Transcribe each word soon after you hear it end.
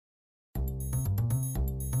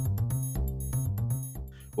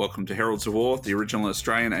Welcome to Heralds of War, the original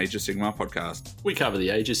Australian Age of Sigmar podcast. We cover the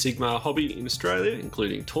Age of Sigmar hobby in Australia,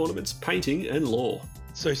 including tournaments, painting, and lore.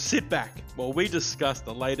 So sit back while we discuss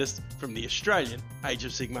the latest from the Australian Age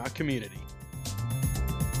of Sigmar community.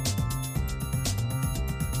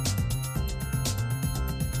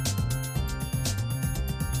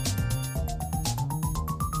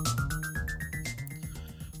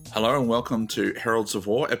 Hello and welcome to Heralds of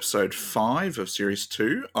War, episode 5 of series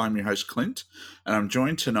 2. I'm your host Clint, and I'm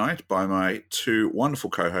joined tonight by my two wonderful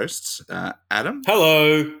co-hosts, Adam.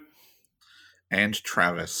 Hello. And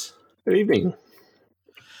Travis. Good evening.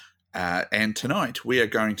 And tonight we are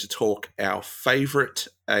going to talk our favourite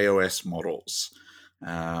AOS models.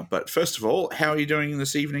 But first of all, how are you doing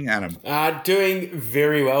this evening, Adam? Doing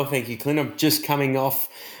very well, thank you, Clint. I'm just coming off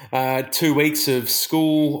 2 weeks of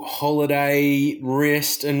school, holiday,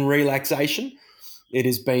 rest and relaxation. It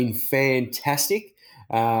has been fantastic.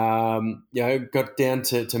 Got down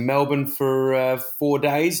to Melbourne for 4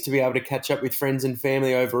 days to be able to catch up with friends and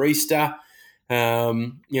family over Easter.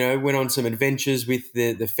 Went on some adventures with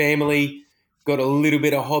the family. Got a little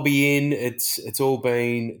bit of hobby in. It's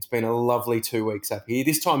been a lovely 2 weeks up here.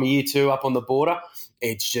 This time of year too, up on the border,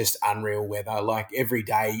 it's just unreal weather. Like every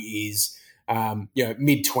day is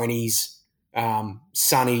mid-20s,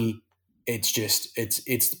 sunny.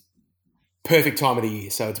 It's perfect time of the year.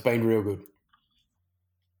 So it's been real good.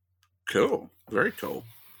 Cool. Very cool.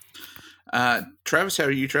 Travis, how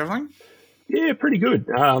are you travelling? Yeah, pretty good.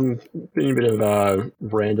 Been a bit of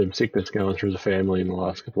random sickness going through the family in the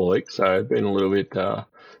last couple of weeks, so been a little bit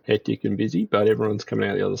hectic and busy, but everyone's coming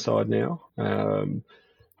out the other side now.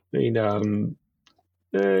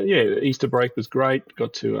 Easter break was great.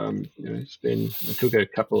 Got to I took a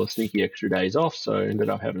couple of sneaky extra days off, so ended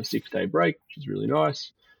up having a 6-day break, which is really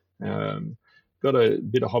nice. Got a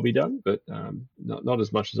bit of hobby done, but not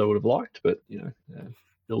as much as I would have liked, but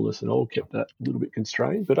illness and all kept that a little bit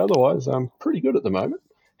constrained, but otherwise I'm pretty good at the moment.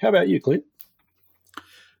 How about you, Clint?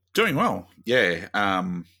 Doing well, yeah.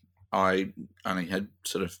 I only had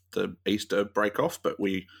sort of the Easter break off, but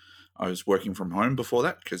I was working from home before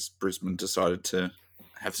that because Brisbane decided to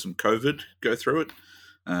have some COVID go through it,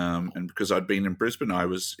 and because I'd been in Brisbane, I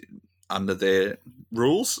was under their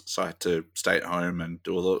rules, so I had to stay at home and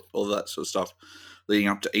do all that sort of stuff leading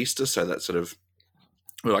up to Easter. So that sort of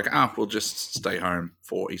we're like, we'll just stay home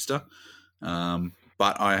for Easter.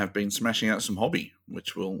 But I have been smashing out some hobby,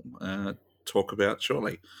 which we'll talk about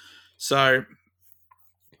shortly. So,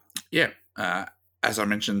 as I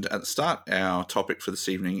mentioned at the start, our topic for this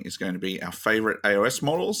evening is going to be our favourite AOS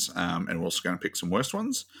models, and we're also going to pick some worst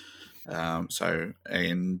ones. And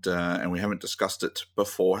we haven't discussed it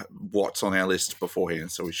before, what's on our list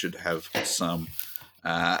beforehand, so we should have some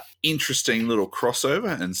interesting little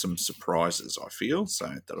crossover and some surprises, I feel, so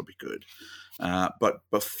that'll be good. But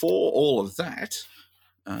before all of that,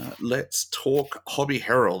 let's talk Hobby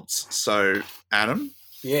Heralds. So, Adam,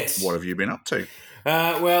 yes, what have you been up to?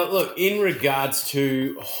 Well, look, in regards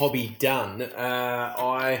to hobby done,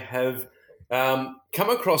 I have come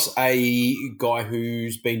across a guy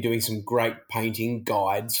who's been doing some great painting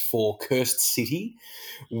guides for Cursed City,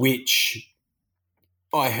 which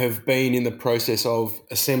I have been in the process of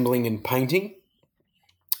assembling and painting.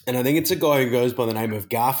 And I think it's a guy who goes by the name of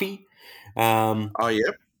Garfy. From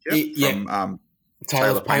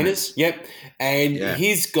Tale of Painters. Yep. And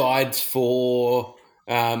his guides for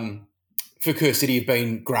Cursed City have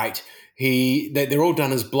been great. They're all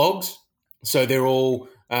done as blogs. So they're all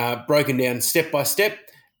broken down step by step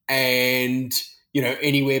and,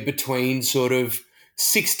 anywhere between sort of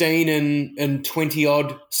 16 and 20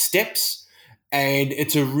 odd steps. And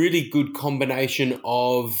it's a really good combination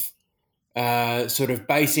of sort of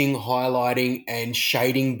basing, highlighting, and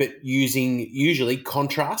shading, but using usually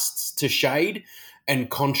contrasts to shade and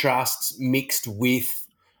contrasts mixed with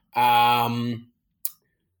Lamian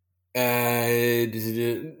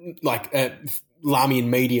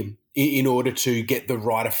medium in order to get the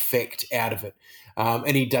right effect out of it.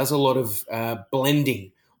 And he does a lot of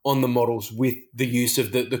blending on the models with the use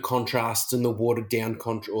of the contrasts and the watered down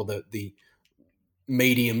or the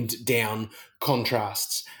mediumed down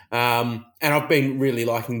contrasts. And I've been really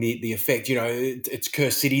liking the effect. It's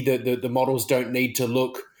Cursed City. The models don't need to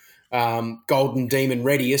look golden demon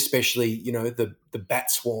ready, especially, the bat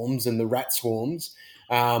swarms and the rat swarms.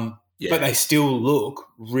 But they still look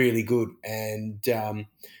really good. And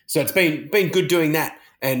so it's been good doing that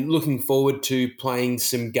and looking forward to playing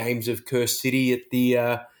some games of Cursed City at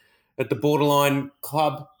the Borderline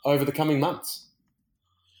Club over the coming months.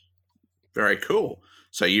 Very cool.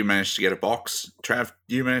 So you managed to get a box. Trav,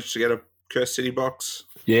 you managed to get a Cursed City box?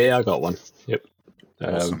 Yeah, I got one. Yep.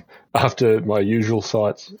 Awesome. After my usual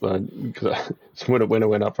sites, when I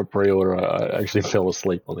went up for pre-order, I actually fell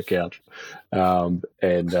asleep on the couch, and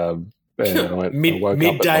I woke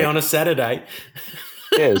midday up on a Saturday.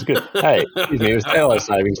 Yeah, it was good. Hey, excuse me, it was daylight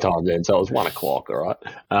savings time then, so it was 1 o'clock, all right?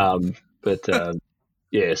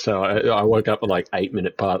 Yeah, so I woke up at 8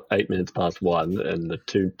 minutes past 1, and the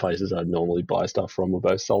two places I'd normally buy stuff from were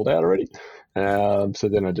both sold out already. So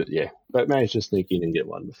then but managed to sneak in and get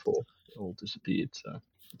one before it all disappeared, so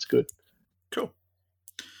it's good. Cool.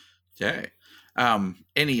 Yeah.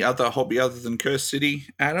 Any other hobby other than Curse City,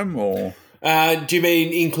 Adam, or? Do you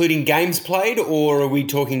mean including games played, or are we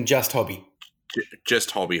talking just hobby?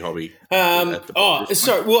 Just hobby. Well, I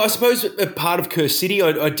suppose a part of Curse City,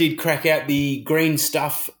 I did crack out the green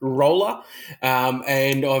stuff roller,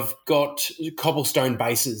 and I've got cobblestone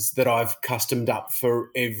bases that I've customed up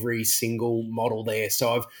for every single model there.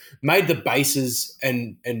 So I've made the bases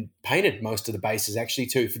and painted most of the bases actually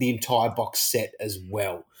too for the entire box set as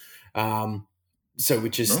well.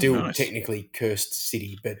 Which is still nice. Technically Cursed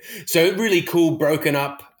City, but so really cool, broken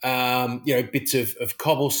up, bits of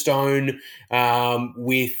cobblestone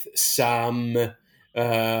with some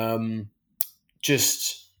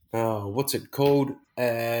what's it called?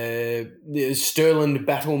 Sterling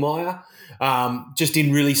Battle Mire, just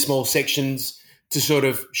in really small sections to sort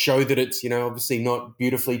of show that it's obviously not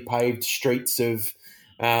beautifully paved streets of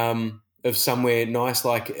somewhere nice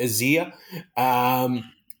like Azir.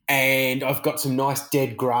 And I've got some nice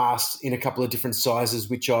dead grass in a couple of different sizes,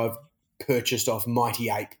 which I've purchased off Mighty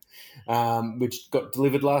Ape, which got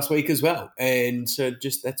delivered last week as well. And so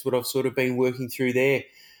that's what I've sort of been working through there.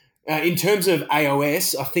 In terms of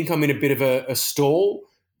AOS, I think I'm in a bit of a stall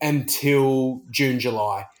until June,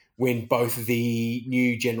 July, when both the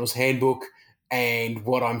new General's Handbook and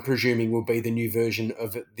what I'm presuming will be the new version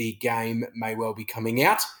of the game may well be coming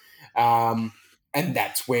out. And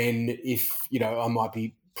that's when, I might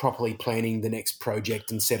be properly planning the next project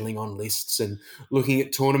and settling on lists and looking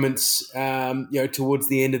at tournaments, towards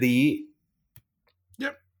the end of the year.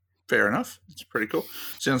 Yep, fair enough. It's pretty cool.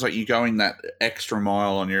 Sounds like you're going that extra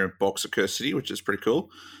mile on your box of Curse City, which is pretty cool.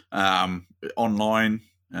 Online,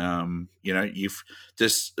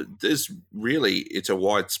 there's really, it's a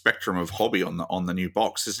wide spectrum of hobby on the new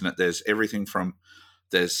box, isn't it? There's everything from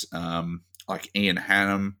like Ian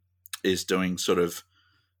Hannum is doing sort of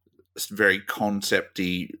very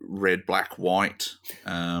concepty red, black, white.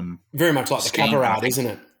 Very much like the cover art, isn't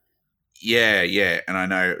it? Yeah. And I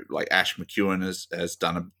know like Ash McEwen has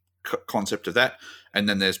done a concept of that. And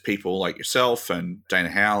then there's people like yourself and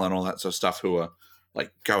Dana Howell and all that sort of stuff who are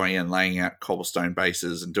like going and laying out cobblestone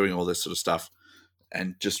bases and doing all this sort of stuff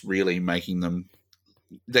and just really making them.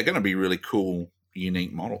 They're going to be really cool,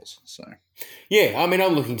 unique models. So yeah, I mean,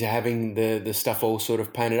 I'm looking to having the stuff all sort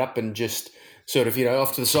of painted up and just sort of,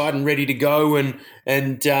 off to the side and ready to go, and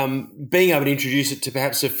being able to introduce it to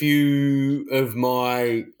perhaps a few of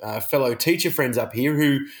my fellow teacher friends up here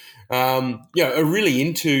who, are really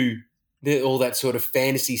into all that sort of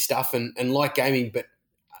fantasy stuff and like gaming, but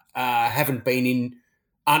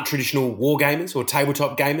aren't traditional war gamers or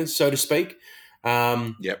tabletop gamers, so to speak.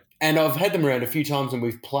 Yep. And I've had them around a few times, and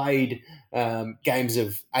we've played games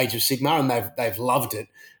of Age of Sigmar, and they've loved it.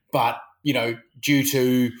 But due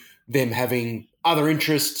to them having other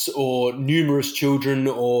interests or numerous children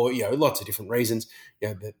or lots of different reasons,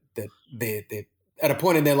 that they're at a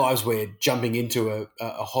point in their lives where jumping into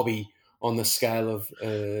a hobby on the scale of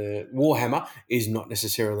Warhammer is not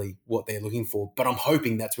necessarily what they're looking for. But I'm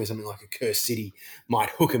hoping that's where something like a Curse City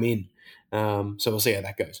might hook them in. So we'll see how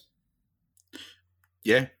that goes.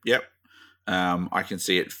 Yeah, yep. I can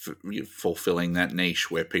see it fulfilling that niche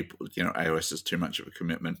where people, AOS is too much of a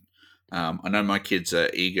commitment. I know my kids are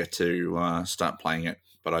eager to start playing it,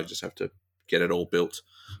 but I just have to get it all built.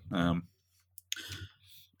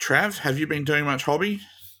 Trav, have you been doing much hobby?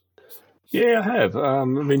 Yeah, I have.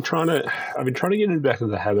 I've been trying to get in back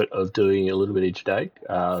into the habit of doing a little bit each day.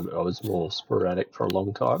 I was more sporadic for a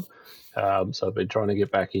long time, so I've been trying to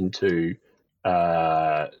get back into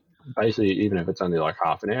basically, even if it's only like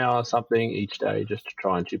half an hour or something each day, just to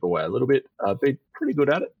try and chip away a little bit. I've been pretty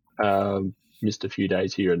good at it. Missed a few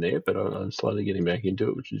days here and there, but I'm slowly getting back into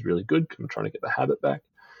it, which is really good. I'm trying to get the habit back.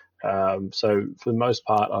 So for the most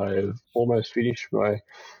part, I've almost finished my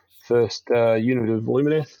first unit of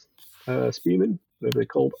Lumineth Spearmen, whatever they're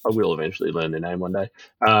called. I will eventually learn their name one day.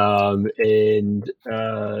 And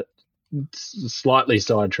slightly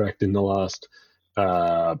sidetracked in the last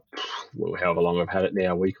however long I've had it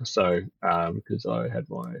now, a week or so, because I had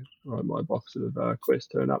my box of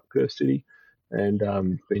Quest turn up, Curse City, and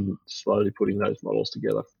been slowly putting those models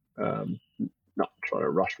together. not trying to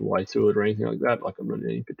rush my way through it or anything like that. Like I'm not in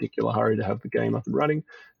any particular hurry to have the game up and running,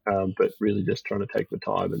 but really just trying to take the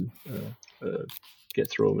time and get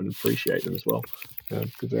through them and appreciate them as well,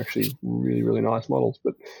 because they're actually really, really nice models.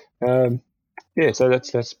 But yeah, so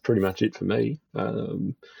that's pretty much it for me. How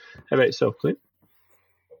about yourself, Clint?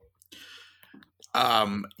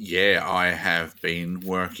 Yeah, I have been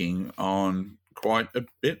working on quite a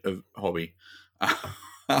bit of hobby.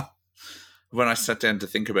 When I sat down to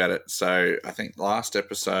think about it, so I think last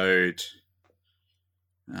episode,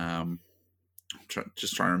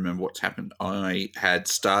 just trying to remember what's happened. I had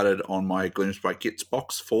started on my Gloomspite Kits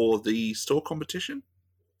box for the store competition,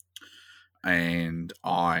 and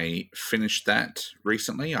I finished that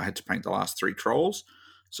recently. I had to paint the last 3 trolls,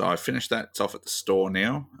 so I finished that. It's off at the store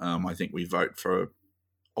now. I think we vote for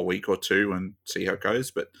a week or 2 and see how it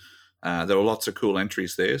goes, but there were lots of cool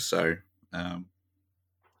entries there, so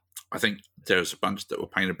I think there was a bunch that were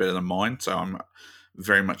painted better than mine, so I'm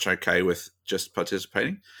very much okay with just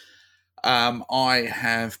participating. I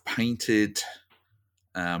have painted.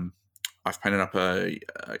 I've painted up a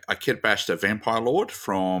kit bashed a Vampire Lord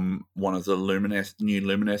from one of the new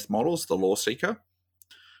Lumineth models, the Law Seeker.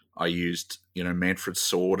 I used, Manfred's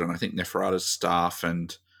sword and I think Neferata's staff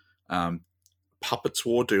and Puppet's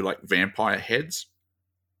War do like vampire heads.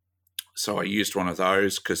 So I used one of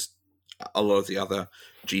those because a lot of the other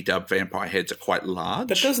G-Dub vampire heads are quite large.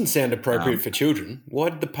 That doesn't sound appropriate for children. Why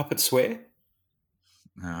did the puppet swear?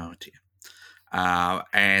 Oh dear.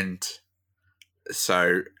 And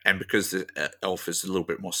because the elf is a little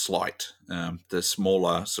bit more slight, the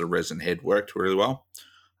smaller sort of resin head worked really well.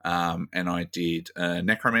 And I did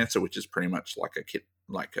Necromancer, which is pretty much like a kit,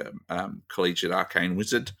 like a collegiate arcane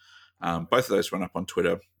wizard. Both of those went up on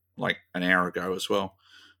Twitter like an hour ago as well.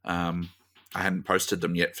 I hadn't posted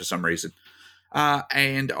them yet for some reason.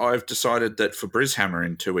 And I've decided that for Brizhammer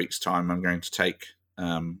in 2 weeks' time, I'm going to take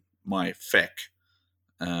my Feck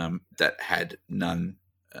that had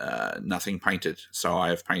nothing painted. So I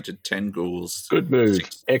have painted 10 ghouls. Good move.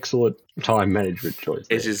 Excellent time management choice.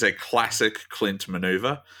 It is a classic Clint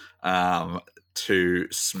maneuver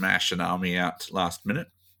to smash an army out last minute.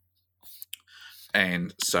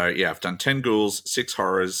 And so, yeah, I've done 10 ghouls, 6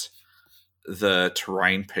 horrors, the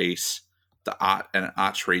terrain piece, the art and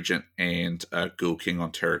archregent, and a Ghoul King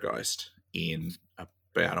on Terrorgeist in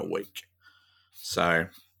about a week. So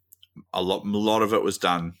a lot of it was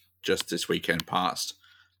done just this weekend past.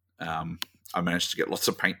 I managed to get lots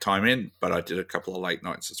of paint time in, but I did a couple of late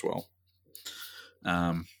nights as well.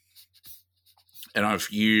 And I've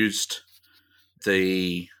used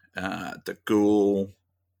the ghoul.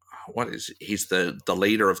 What is it? He's the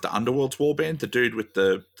leader of the Underworld's Warband, the dude with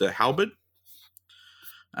the halberd.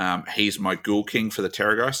 He's my Ghoul King for the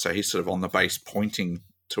Terrorgeist, so he's sort of on the base pointing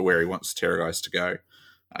to where he wants the Terrorgeist to go,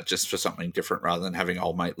 just for something different rather than having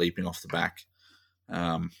old mate leaping off the back.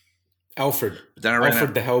 Alfred.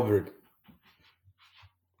 Alfred the Halberd.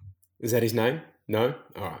 Is that his name? No?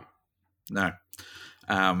 All right. No.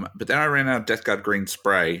 But then I ran out of Death Guard Green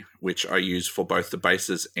Spray, which I use for both the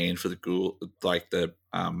bases and for the ghoul, like the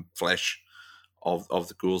flesh of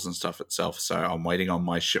the ghouls and stuff itself. So I'm waiting on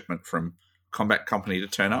my shipment from Combat Company to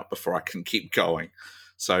turn up before I can keep going.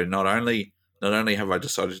 So not only have I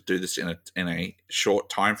decided to do this in a short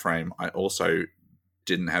time frame, I also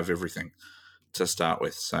didn't have everything to start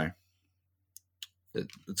with. So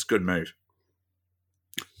it's a good move.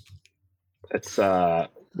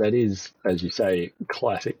 That is, as you say,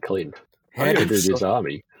 classic Clint. How to do this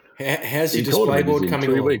army? How's your display board coming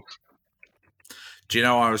 3 along? weeks. Do you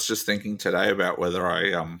know, I was just thinking today about whether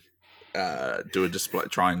I do a display,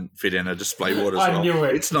 try and fit in a display board as well. I knew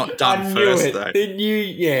it. It's not done first, though.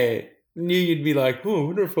 Knew you'd be like, I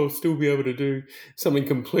wonder if I'll still be able to do something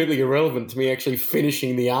completely irrelevant to me actually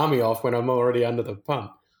finishing the army off when I'm already under the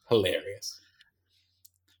pump. Hilarious.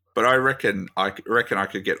 But I reckon I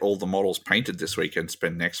could get all the models painted this week and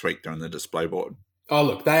spend next week doing the display board. Oh,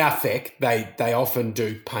 look, they are thick. They often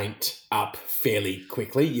do paint up fairly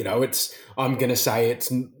quickly. I'm going to say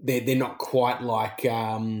they're not quite like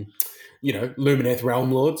Lumineth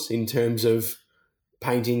Realm Lords in terms of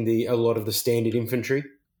painting a lot of the standard infantry.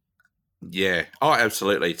 Yeah. Oh,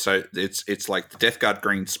 absolutely. So it's like the Death Guard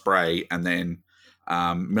green spray and then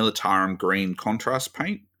Militarum green contrast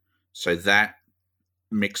paint. So that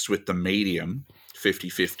mixed with the medium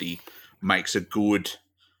 50-50 makes a good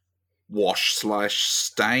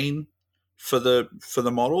wash/stain for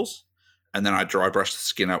the models. And then I dry brush the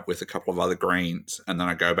skin up with a couple of other greens, and then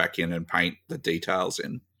I go back in and paint the details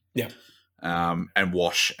in. Yeah. and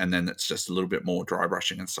wash, and then it's just a little bit more dry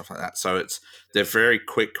brushing and stuff like that. So they're very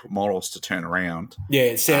quick models to turn around. Yeah,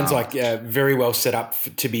 it sounds like very well set up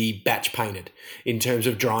to be batch painted in terms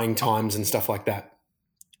of drying times and stuff like that.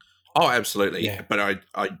 Oh, absolutely. Yeah. But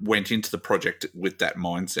I went into the project with that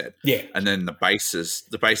mindset. Yeah. And then the bases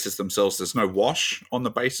themselves, there's no wash on the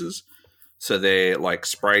bases. So they're like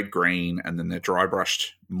sprayed green, and then they're dry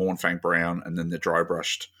brushed Mournfang brown, and then they're dry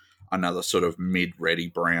brushed another sort of mid-ready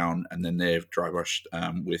brown, and then they're dry brushed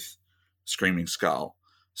with Screaming Skull.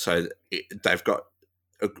 So they've got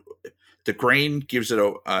the green gives it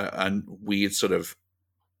a weird sort of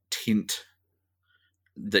tint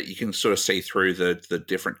that you can sort of see through the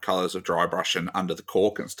different colors of dry brush and under the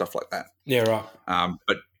cork and stuff like that. Yeah, right.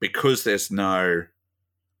 But because there's no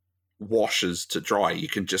washes to dry, you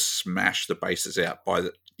can just smash the bases out by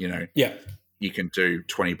you can do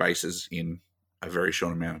 20 bases in a very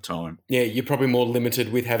short amount of time. Yeah, you're probably more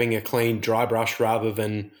limited with having a clean dry brush rather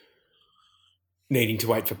than needing to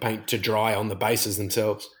wait for paint to dry on the bases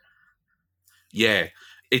themselves. Yeah.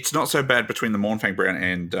 It's not so bad between the Mournfang brown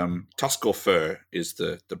and Tuskor Fur is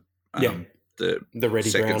the ready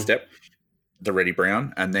second brown step, the ready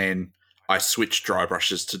brown, and then I switched dry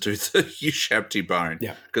brushes to do the Ushabti bone,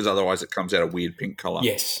 because otherwise it comes out a weird pink color.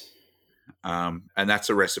 Yes, and that's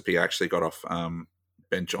a recipe I actually got off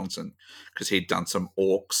Ben Johnson, because he'd done some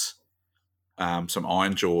orcs, some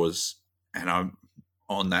iron jaws, and I'm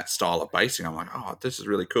on that style of basing. I'm like, oh, this is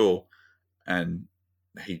really cool, and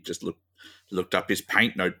he just looked up his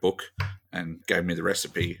paint notebook and gave me the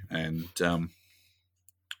recipe, and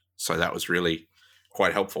so that was really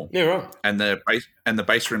quite helpful. Yeah, right. And the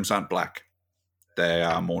base rims aren't black; they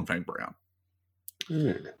are Mournfang brown.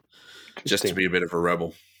 Just to be a bit of a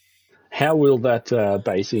rebel. How will that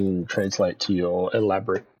basing translate to your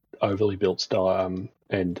elaborate, overly built style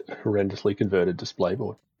and horrendously converted display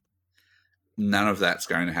board? None of that's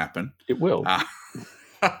going to happen. It will.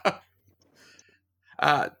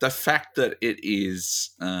 The fact that it is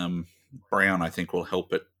brown, I think, will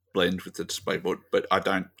help it blend with the display board, but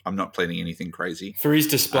I'm not planning anything crazy. For his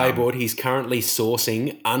display board, he's currently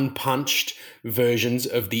sourcing unpunched versions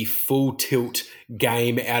of the full tilt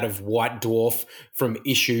game out of White Dwarf from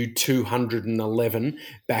issue 211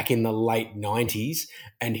 back in the late 90s,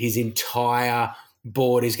 and his entire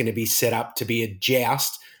board is going to be set up to be a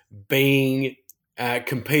joust being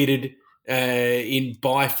competed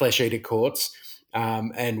by Flesh Eater Courts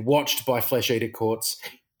and watched by Flesh Eater Courts,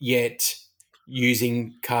 yet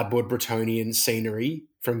using cardboard Bretonian scenery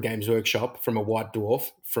from Games Workshop from a White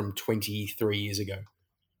Dwarf from 23 years ago.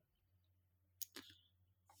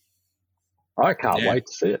 I can't wait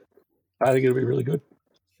to see it. I think it'll be really good.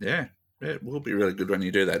 Yeah, it will be really good when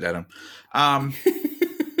you do that, Adam.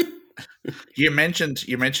 You mentioned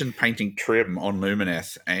painting trim on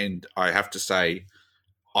Lumineth, and I have to say,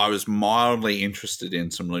 I was mildly interested in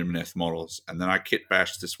some Lumineth models, and then I kit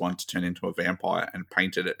bashed this one to turn into a vampire and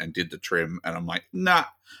painted it and did the trim, and I'm like, nah,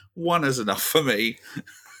 one is enough for me.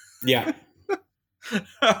 Yeah.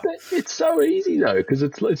 It's so easy though, because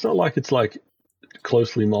it's not like it's like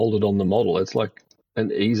closely molded on the model. It's like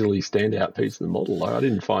an easily standout piece of the model. Like, I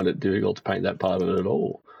didn't find it difficult to paint that part of it at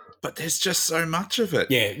all. But there's just so much of it.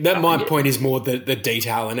 Yeah, my point is more the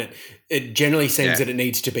detail in it. It generally seems that it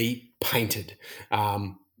needs to be painted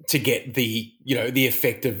to get the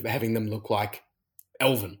effect of having them look like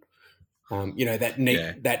elven.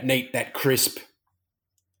 That crisp.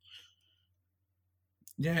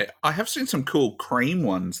 Yeah, I have seen some cool cream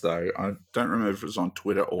ones though. I don't remember if it was on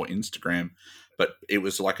Twitter or Instagram, but it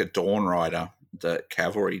was like a Dawn Rider, the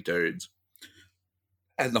cavalry dudes,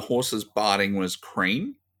 and the horse's barding was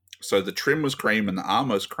cream. So the trim was cream and the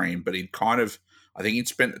armor was cream, but I think he'd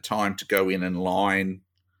spent the time to go in and line,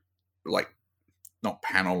 like, not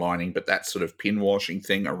panel lining, but that sort of pin washing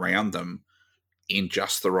thing around them in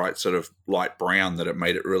just the right sort of light brown that it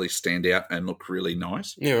made it really stand out and look really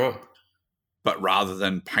nice. Yeah, right. But rather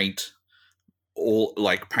than paint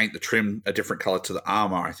the trim a different color to the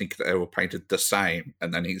armor, I think they were painted the same,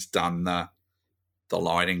 and then he's done the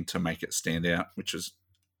lighting to make it stand out, which is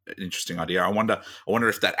an interesting idea. I wonder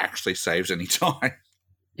if that actually saves any time.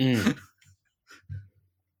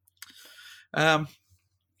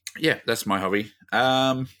 Yeah, that's my hobby.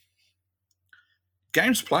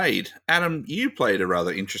 Games played. Adam, you played a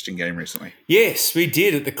rather interesting game recently. Yes, we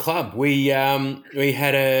did at the club. We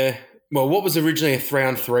had what was originally a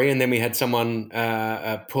 3-on-3, and then we had someone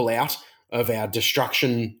pull out of our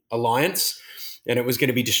Destruction Alliance, and it was going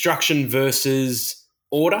to be Destruction versus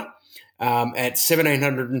Order at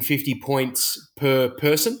 1,750 points per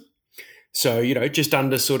person. So, just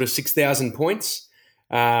under sort of 6,000 points.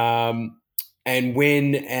 And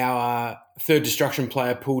when our third destruction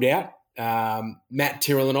player pulled out, Matt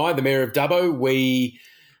Tyrrell and I, the Mayor of Dubbo, we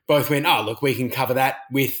both went, oh, look, we can cover that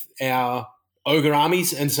with our ogre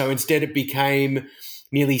armies. And so instead it became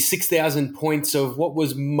nearly 6,000 points of what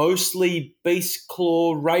was mostly Beast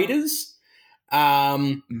Claw Raiders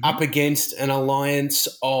up against an alliance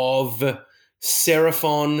of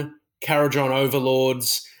Seraphon, Caradron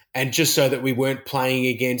Overlords, and just so that we weren't playing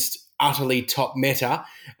against utterly top meta,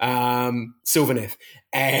 Sylvaneth.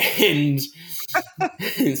 And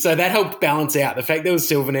so that helped balance out. The fact there was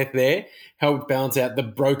Sylvaneth there helped balance out the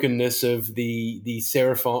brokenness of the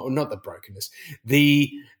Seraphon, or not the brokenness,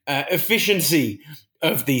 the efficiency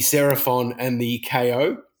of the Seraphon and the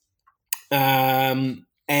KO.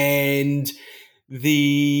 And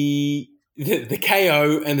the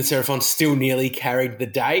KO and the Seraphon still nearly carried the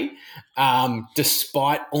day,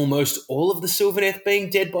 despite almost all of the Sylvaneth being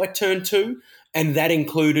dead by turn 2, and that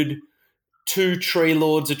included 2 Tree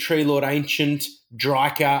Lords, a Tree Lord Ancient,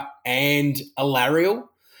 Dryka, and Alariel.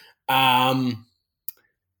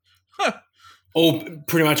 All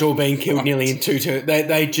pretty much all being killed nearly in 2 turns.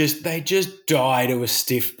 They just die to a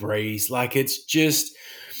stiff breeze. Like, it's because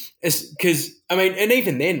I mean, and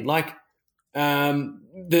even then, like,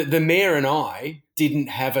 the Mayor and I didn't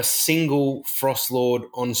have a single Frostlord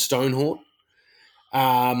on Stonehort.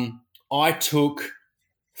 I took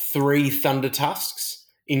 3 Thunder Tusks,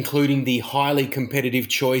 including the highly competitive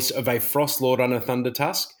choice of a Frostlord on a Thunder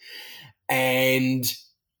Tusk, and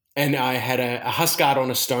I had a Huskard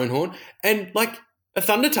on a Stonehorn, and like a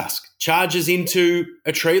Thunder Tusk charges into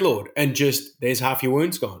a Tree Lord, and just there's half your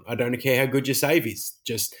wounds gone. I don't care how good your save is,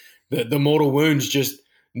 just the mortal wounds just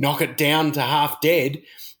knock it down to half dead,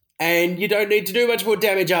 and you don't need to do much more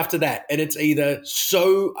damage after that. And it's either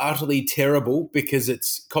so utterly terrible because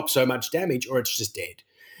it's copped so much damage, or it's just dead.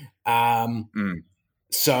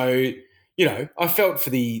 So, you know, I felt for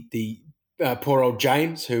the poor old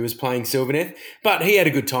James who was playing Sylvaneth, but he had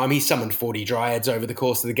a good time. He summoned 40 Dryads over the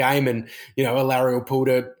course of the game, and, you know, Alariel pulled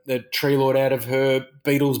the Tree Lord out of her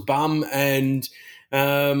Beetle's bum, and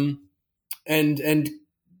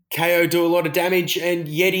KO do a lot of damage, and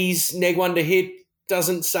Yeti's neg 1 to hit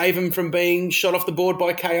doesn't save him from being shot off the board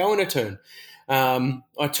by KO in a turn.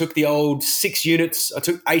 I took the old 6 units. I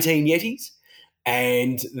took 18 Yetis,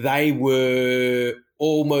 and they were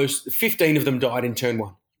almost 15 of them died in turn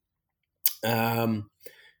 1.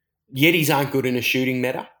 Yetis aren't good in a shooting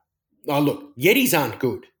meta. Oh, look, Yetis aren't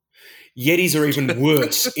good. Yetis are even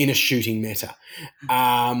worse in a shooting meta.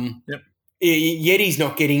 Yeti's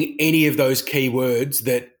not getting any of those keywords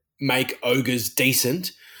that make ogres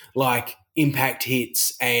decent, like impact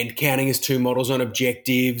hits and counting as 2 models on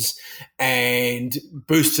objectives and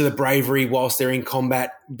boost to the bravery whilst they're in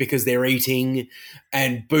combat because they're eating,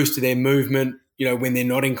 and boost to their movement, you know, when they're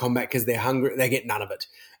not in combat because they're hungry. They get none of it.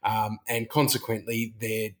 And consequently,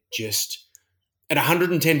 they're just at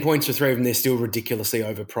 110 points for 3 of them, they're still ridiculously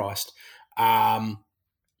overpriced.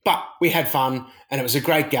 But we had fun, and it was a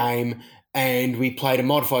great game, and we played a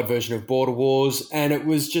modified version of Border Wars, and it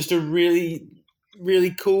was just a really,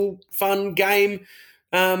 really cool, fun game,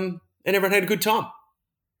 and everyone had a good time.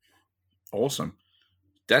 Awesome.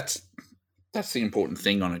 That's the important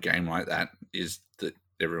thing on a game like that, is that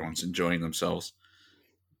everyone's enjoying themselves.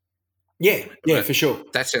 Yeah, for sure.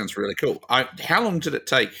 That sounds really cool. How long did it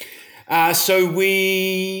take? So our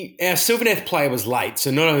Sylvaneth player was late.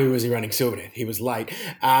 So not only was he running Sylvaneth, he was late.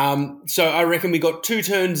 So I reckon we got 2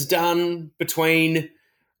 turns done between,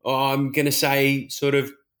 I'm going to say, sort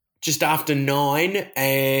of just after 9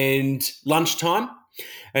 and lunchtime.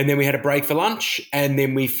 And then we had a break for lunch, and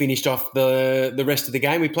then we finished off the rest of the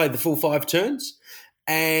game. We played the full 5 turns,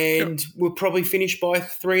 and we'll probably finish by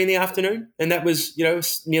 3 in the afternoon. And that was, you know,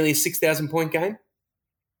 nearly a 6,000 point game.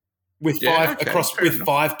 With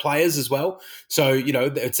 5 players as well. So, you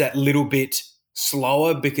know, it's that little bit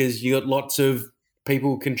slower because you got lots of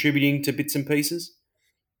people contributing to bits and pieces.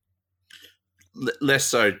 Less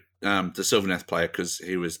so the Sylvaneth player because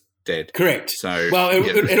he was dead. Correct. So, well,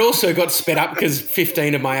 it also got sped up because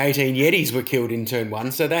 15 of my 18 Yetis were killed in turn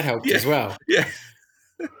 1, so that helped as well. Yeah.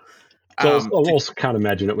 So I also can't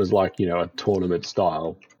imagine it was like, you know, a tournament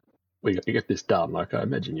style. We get this done. Like, I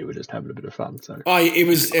imagine you were just having a bit of fun. So it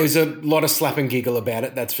was a lot of slap and giggle about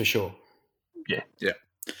it. That's for sure. Yeah.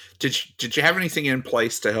 Did you have anything in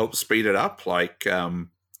place to help speed it up? Like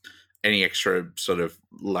any extra sort of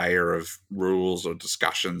layer of rules or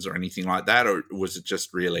discussions or anything like that, or was it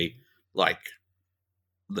just really like,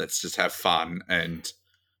 let's just have fun and,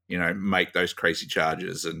 you know, make those crazy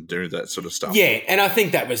charges and do that sort of stuff? Yeah, and I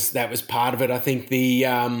think that was part of it. I think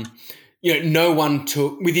the. You know, no one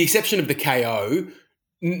took, with the exception of the KO,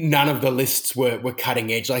 none of the lists were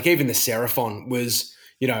cutting edge. Like even the Seraphon was,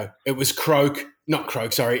 it was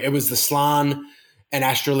it was the Slann, an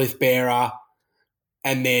Astrolith Bearer,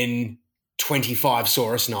 and then 25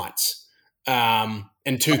 Saurus Knights, and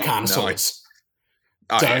 2 Carnosaurs.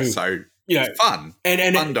 So fun.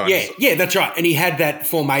 And fun dinosaurs. Yeah, that's right. And he had that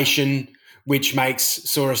formation which makes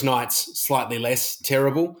Saurus Knights slightly less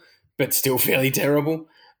terrible, but still fairly terrible.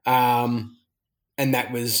 And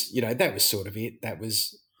that was sort of it. That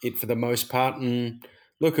was it for the most part. And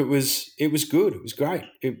look, it was good. It was great.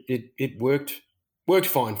 It worked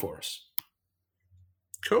fine for us.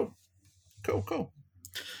 Cool.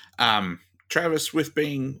 Travis, with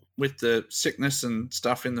the sickness and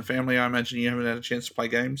stuff in the family, I imagine you haven't had a chance to play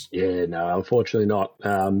games? Yeah, no, unfortunately not.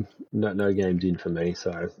 No games in for me,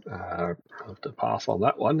 so I'll have to pass on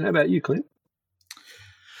that one. How about you, Clint?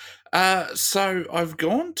 So I've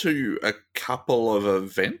gone to a couple of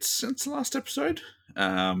events since the last episode.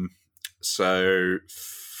 So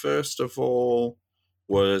first of all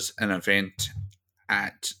was an event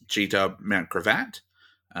at GW Mount Gravatt.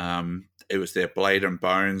 It was their Blade and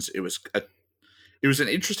Bones. It was an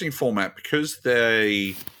interesting format because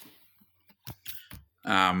they're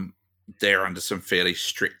under some fairly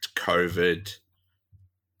strict COVID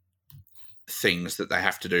things that they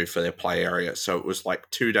have to do for their play area. So it was like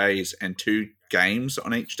 2 days and 2 games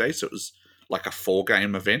on each day. So it was like a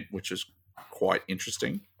 4-game event, which was quite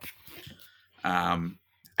interesting. And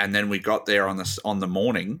then we got there on the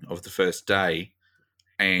morning of the first day,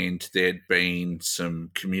 and there'd been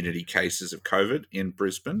some community cases of COVID in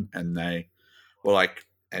Brisbane, and they were like,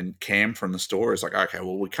 and Cam from the store is like, okay,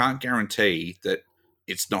 well, we can't guarantee that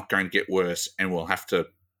it's not going to get worse and we'll have to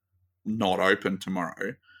not open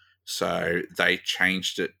tomorrow. So they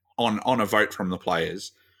changed it on a vote from the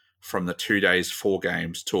players from the 2 days, 4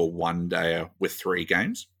 games to a 1 day with 3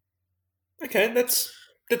 games. Okay, that's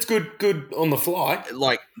good on the fly.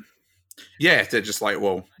 Like, yeah, they're just like,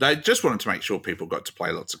 well, they just wanted to make sure people got to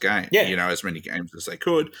play lots of games, as many games as they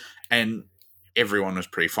could. And everyone was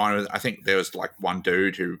pretty fine with it. I think there was like one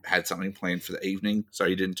dude who had something planned for the evening, so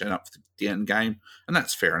he didn't turn up for the end game. And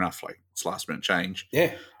that's fair enough. Like, it's last minute change.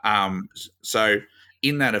 Yeah. So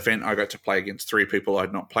in that event, I got to play against 3 people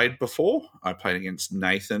I'd not played before. I played against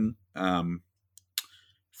Nathan from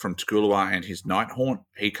Toogoolawah and his Nighthaunt.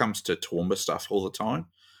 He comes to Toowoomba stuff all the time,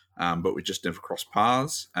 but we just never crossed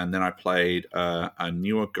paths. And then I played a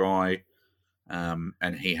newer guy,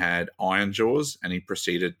 and he had Iron Jaws, and he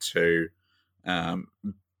proceeded to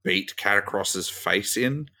beat Catacross's face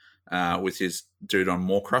in with his dude on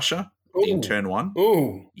Maw Crusher in turn 1.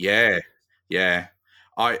 Ooh. Yeah.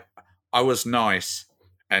 I was nice,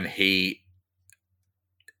 and he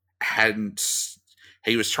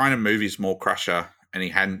was trying to move his Maw Crusher, and he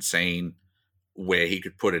hadn't seen where he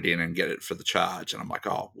could put it in and get it for the charge. And I'm like,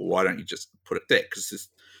 oh, well, why don't you just put it there? Because this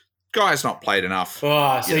guy's not played enough.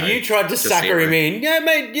 Oh, so you tried to sucker him in. Yeah,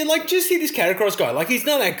 mate, you're like, just see this Catacross guy. Like, he's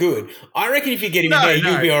not that good. I reckon if you get him in there,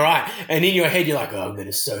 you'll be all right. And in your head, you're like, oh,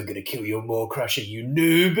 I'm so going to kill your Maw Crusher, you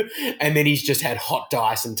noob. And then he's just had hot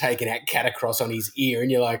dice and taken out Catacross on his ear. And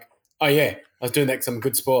you're like, oh, yeah, I was doing that because I'm a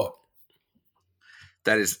good sport.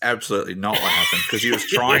 That is absolutely not what happened, because he was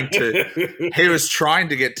trying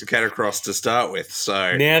to get to Catacross to start with.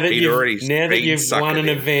 So now that you've won an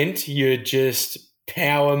event, you're just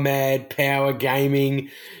power mad, power gaming,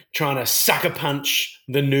 trying to sucker punch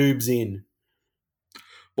the noobs in.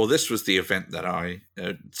 Well, this was the event that I,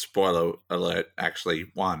 spoiler alert, actually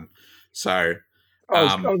won. So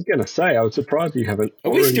I was going to say, I was surprised you haven't. Are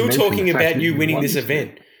we still talking about you winning this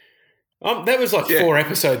event? That was like 4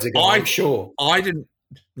 episodes ago, I'm sure. I didn't.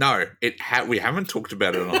 No, we haven't talked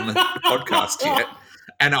about it on the podcast yet,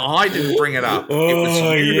 and I didn't bring it up. It was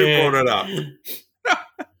you who brought it up.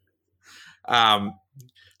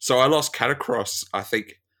 So I lost Catacross. I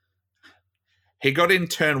think he got in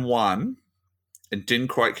turn 1 and didn't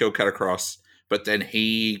quite kill Catacross, but then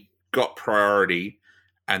he got priority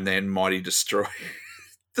and then Mighty destroyed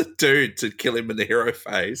the dude to kill him in the hero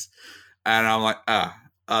phase. And I'm like,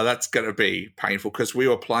 that's going to be painful, because we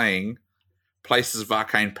were playing Places of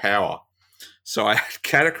Arcane Power. So I had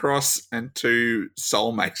Catacross and 2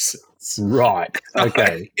 Soul Masons. Right.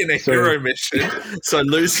 Okay. In a hero mission. So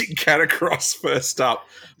losing Catacross first up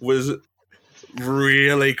was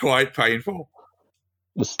really quite painful.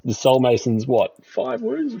 The Soul Mason's what? 5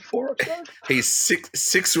 wounds or 4 up there? He's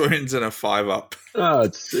 6 wounds and a 5 up. Oh,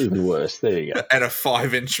 it's even worse. There you go. And a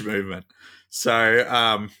 5-inch movement.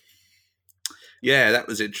 So, yeah, that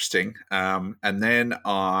was interesting. And then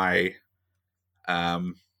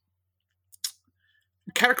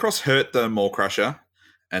Catacross hurt the Maw Crusher,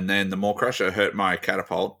 and then the Maw Crusher hurt my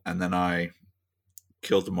catapult, and then I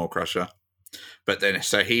killed the Maw Crusher. But then,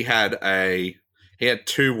 so he had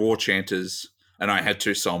 2 War Chanters, and I had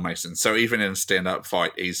 2 Soul Masons. So even in a stand-up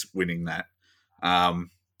fight, he's winning that.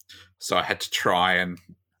 So I had to try and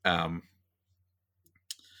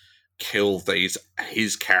kill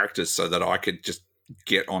his characters so that I could just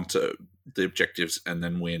get onto the objectives and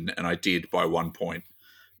then win. And I did by 1 point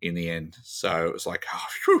in the end. So it was like,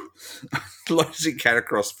 losing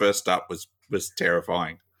Catacross first up was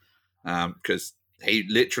terrifying, because he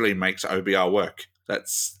literally makes OBR work.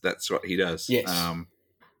 That's what he does. Yes.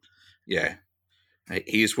 Yeah.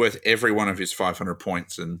 He is worth every one of his 500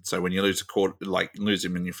 points, and so when you lose lose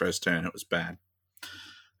him in your first turn, it was bad.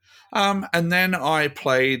 And then I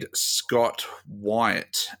played Scott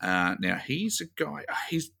Wyatt. Now he's a guy.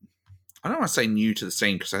 I don't want to say new to the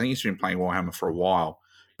scene, because I think he's been playing Warhammer for a while,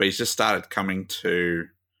 but he's just started coming to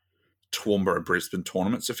Toowoomba and Brisbane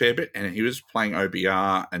tournaments a fair bit, and he was playing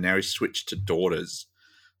OBR, and now he's switched to Daughters.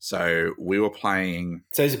 So we were playing.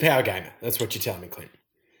 So he's a power gamer. That's what you're telling me, Clint.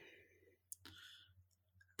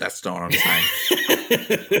 That's not what I'm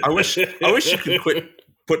saying. I wish you could quit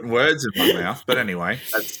putting words in my mouth, but anyway,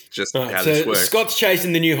 that's just how this works. Scott's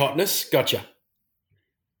chasing the new hotness. Gotcha.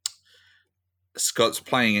 Scott's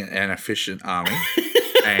playing an efficient army,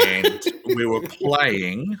 and we were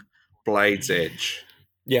playing Blade's Edge.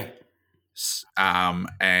 Yeah.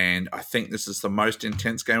 And I think this is the most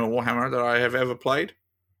intense game of Warhammer that I have ever played,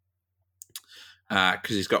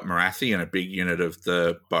 because he's got Morathi and a big unit of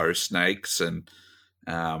the bow snakes and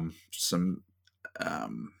some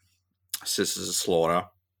Sisters of Slaughter.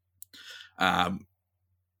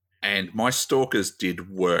 And my Stalkers did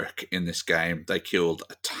work in this game. They killed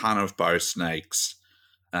a ton of bow snakes.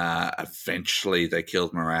 Eventually, they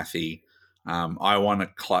killed Morathi. I won a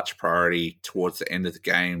clutch priority towards the end of the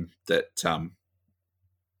game that...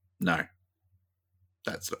 no,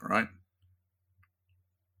 that's not right.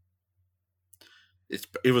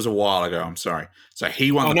 It was a while ago. I'm sorry. So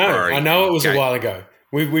he won the priority. I know it was a while ago.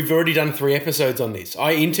 We've already done 3 episodes on this.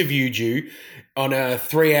 I interviewed you on a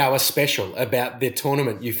 3-hour special about the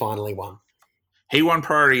tournament you finally won. He won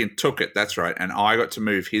priority and took it. That's right. And I got to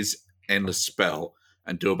move his endless spell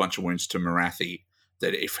and do a bunch of wounds to Morathi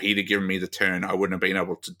that if he'd have given me the turn, I wouldn't have been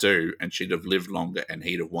able to do, and she'd have lived longer and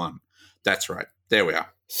he'd have won. That's right. There we are.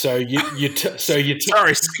 Sorry,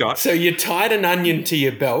 Scott. So you tied an onion to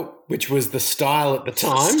your belt, which was the style at the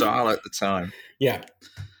time. Yeah.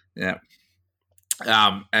 Yeah.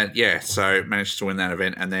 And yeah, so managed to win that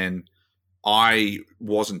event, and then I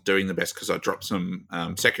wasn't doing the best because I dropped some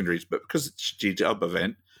secondaries, but because it's a G-Dub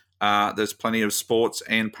event, there's plenty of sports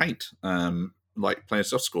and paint, like plenty of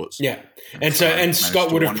soft scores. Yeah, and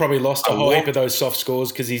Scott would have probably lost a whole heap of those soft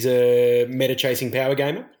scores because he's a meta-chasing power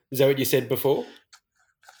gamer. Is that what you said before?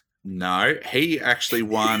 No, he actually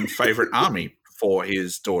won favorite army for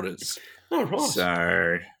his daughters. Oh, right.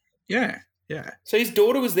 So, yeah. So his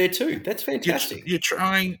daughter was there too. That's fantastic. You're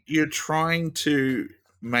trying to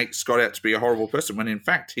make Scott out to be a horrible person when in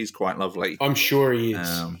fact he's quite lovely. I'm sure he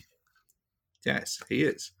is. Yes, he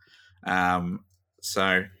is.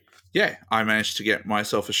 So yeah, I managed to get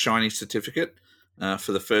myself a shiny certificate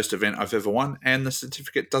for the first event I've ever won, and the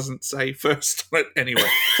certificate doesn't say first on it anyway.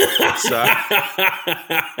 So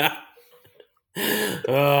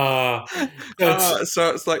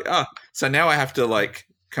it's like, so now I have to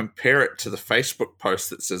compare it to the Facebook post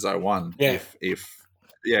that says I won. Yeah. If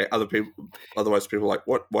otherwise people are like,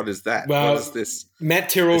 what is that? Well, what is this? Matt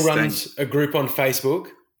Tyrrell runs a group on Facebook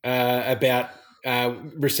about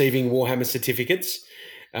receiving Warhammer certificates.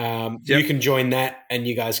 You can join that and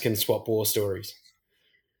you guys can swap war stories.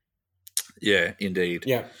 Yeah, indeed.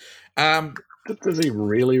 Yeah. Does he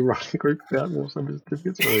really run a group about Warhammer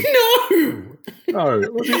certificates? No.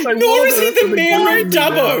 Nor is he the mayor of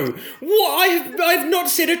Dubbo. I've not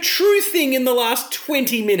said a true thing in the last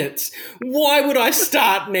 20 minutes. Why would I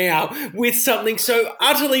start now with something so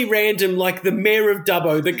utterly random like the mayor of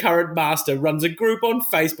Dubbo, the current master, runs a group on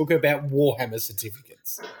Facebook about Warhammer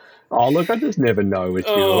certificates? Oh, look, I just never know with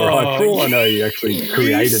you. All right, for all I know, you actually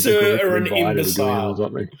created the group and invited to do it or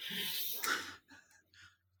something.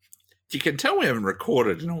 You can tell we haven't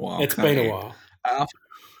recorded in a while. It's been a while.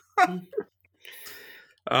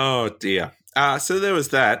 Oh, dear. So there was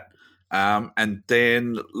that. And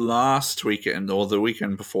then last weekend, or the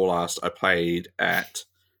weekend before last, I played at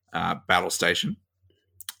Battle Station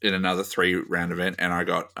in another 3-round event, and I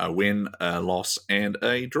got a win, a loss, and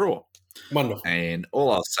a draw. Wonderful. And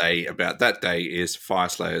all I'll say about that day is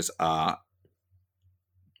Fireslayers are...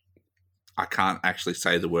 I can't actually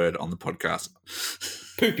say the word on the podcast.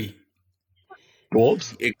 Poopy.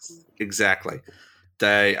 Dwarves? Exactly.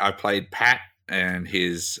 I played Pat and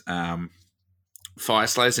his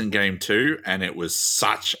Fyreslayers in game 2, and it was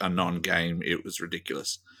such a non-game. It was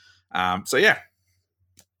ridiculous. So yeah,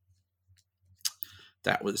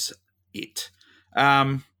 that was it.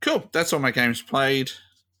 Cool. That's all my games played.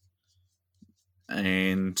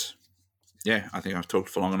 And yeah, I think I've talked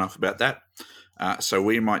for long enough about that. So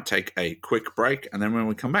we might take a quick break, and then when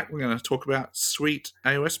we come back, we're going to talk about sweet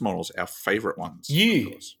AOS models, our favorite ones. You.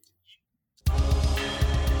 Of course.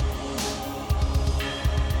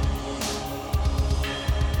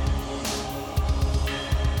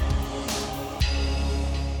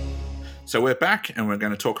 So we're back, and we're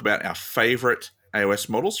going to talk about our favorite AOS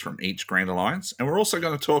models from each Grand Alliance, and we're also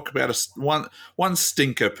going to talk about one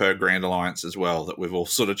stinker per Grand Alliance as well that we've all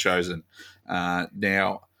sort of chosen.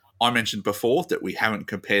 Now, I mentioned before that we haven't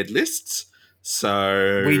compared lists,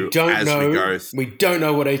 so We don't know. we go, We don't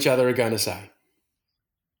know what each other are going to say.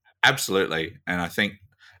 absolutely, and I think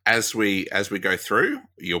as we go through,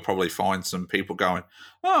 you'll probably find some people going,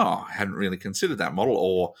 "Oh, I hadn't really considered that model,"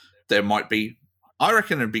 or there might be. I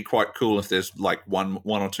reckon it'd be quite cool if there's like one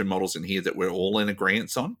or two models in here that we're all in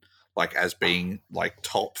agreement on, like as being like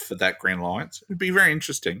top for that Grand Alliance. It'd be very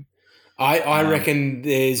interesting. I reckon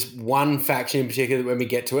there's one faction in particular that when we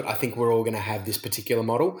get to it, I think we're all going to have this particular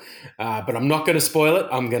model. But I'm not going to spoil it.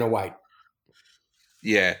 I'm going to wait.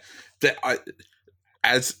 Yeah.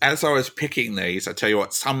 As I was picking these, I tell you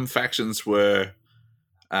what, some factions were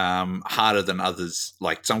harder than others.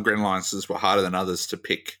 Like some Grand Alliances were harder than others to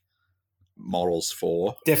pick models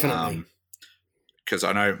for. Definitely. Because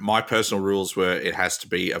I know my personal rules were it has to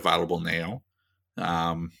be available now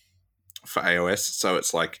for AOS. So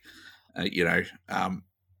it's like,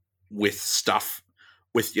 with stuff,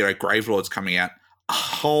 with, Gravelords coming out, a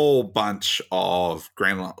whole bunch of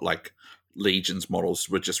Legions models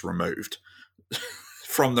were just removed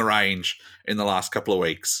from the range in the last couple of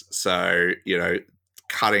weeks. So,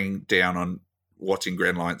 cutting down on watching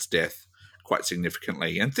Grand Alliance death quite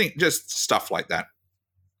significantly, and think just stuff like that.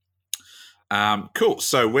 Cool.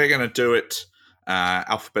 So we're going to do it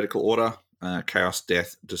alphabetical order: chaos,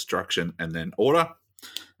 death, destruction, and then order.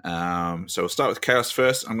 So we'll start with chaos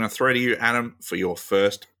first. I'm going to throw to you, Adam, for your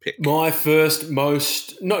first pick. My first not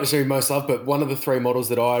necessarily most loved, but one of the three models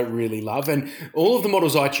that I really love, and all of the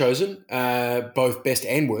models I've chosen, both best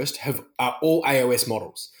and worst, are all AOS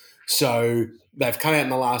models. So they've come out in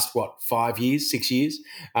the last, 5 years, 6 years.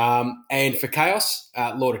 And for Chaos,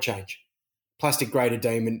 Lord of Change. Plastic Graded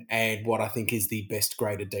Demon, and what I think is the best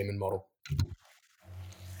Graded Demon model.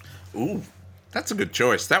 Ooh, that's a good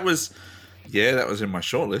choice. That was in my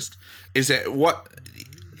shortlist. Is it what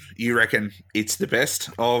you reckon it's the best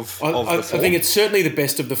of the four? I think it's certainly the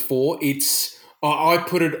best of the four. It's I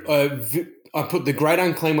put the Great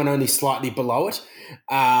Unclean one only slightly below it.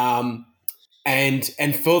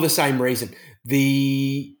 And for the same reason,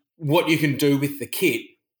 what you can do with the kit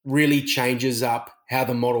really changes up how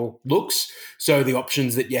the model looks. So the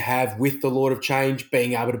options that you have with the Lord of Change,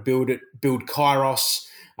 being able to build Kairos,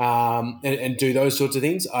 and do those sorts of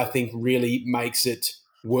things, I think really makes it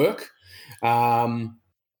work. And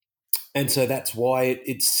so that's why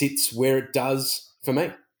it sits where it does for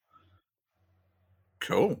me.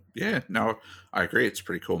 Cool. Yeah, no, I agree. It's a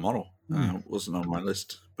pretty cool model. Wasn't on my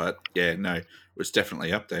list, but yeah, no, it was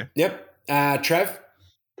definitely up there. Yep. Trav?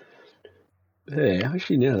 Yeah,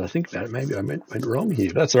 actually, now that I think about it, maybe I went wrong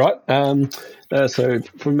here. That's all right. So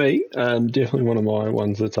for me, definitely one of my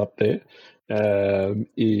ones that's up there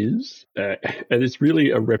is, and it's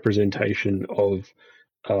really a representation of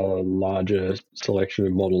a larger selection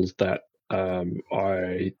of models that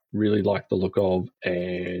I really like the look of,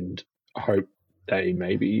 and hope they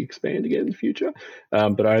maybe expand again in the future.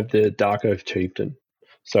 But I have the Dark Oath Chieftain.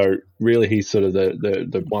 So really, he's sort of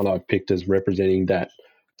the one I've picked as representing that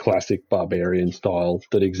classic barbarian style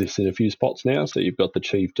that exists in a few spots now. So you've got the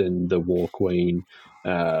Chieftain, the War Queen,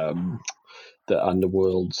 the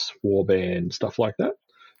Underworld's Warband, stuff like that.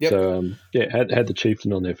 Yep. So had the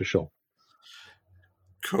Chieftain on there for sure.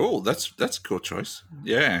 Cool. That's a cool choice.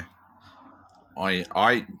 Yeah.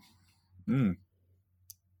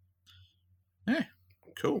 Yeah.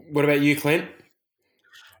 Cool. What about you, Clint?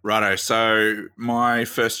 Righto. So my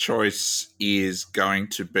first choice is going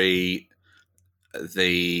to be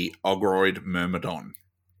the Ogroid Myrmidon.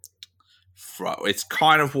 It's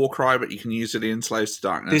kind of Warcry, but you can use it in Slaves to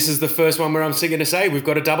Darkness. This is the first one where I'm going to say we've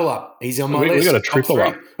got a double up. He's on my list. We've got a triple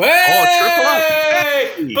up.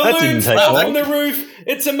 Hey! Triple up. Balloons up on the roof.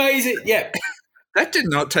 It's amazing. Yeah. That did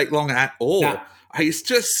not take long at all. No. He's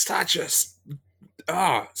just such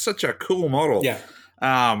a cool model. Yeah.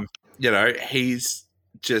 He's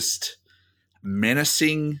just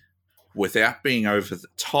menacing without being over the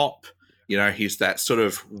top. he's that sort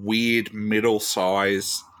of weird middle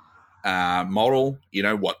size model.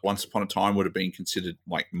 What once upon a time would have been considered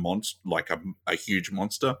like a huge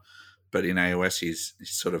monster, but in AOS he's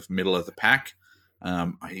sort of middle of the pack.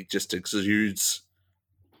 He just exudes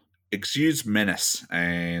menace,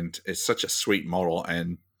 and it's such a sweet model.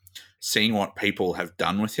 And seeing what people have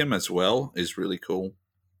done with him as well is really cool.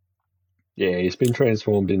 Yeah, he's been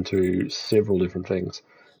transformed into several different things.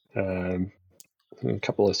 A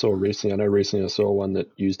couple I saw recently. I know recently I saw one that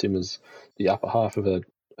used him as the upper half of a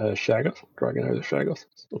Shaggoth, Dragonoda Shaggoth.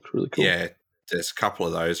 Looks really cool. Yeah, there's a couple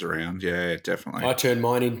of those around. Yeah, definitely. I turned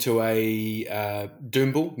mine into a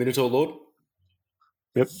Doombull, Minotaur Lord.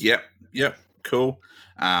 Yep. Cool.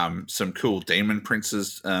 Some cool demon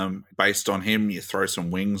princes based on him. You throw some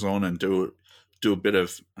wings on and do a bit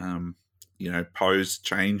of pose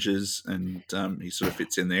changes, and he sort of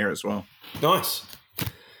fits in there as well. Nice.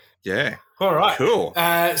 Yeah. All right. Cool.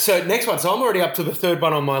 So next one. So I'm already up to the third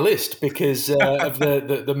one on my list because of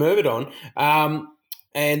the Myrmidon,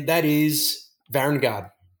 and that is Varangard.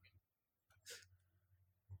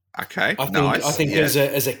 Okay. I think yeah.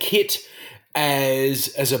 as a kit,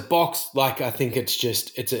 as a box, like I think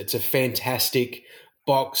it's a fantastic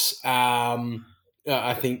box.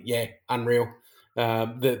 I think unreal.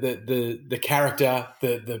 The character,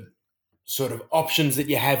 the sort of options that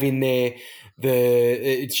you have in there,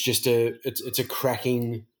 it's a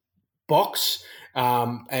cracking box.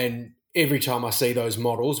 And every time I see those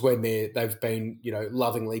models when they've been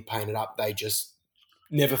lovingly painted up, they just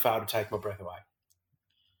never fail to take my breath away.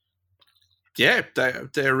 Yeah,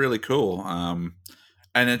 they're really cool. And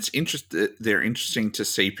they're interesting to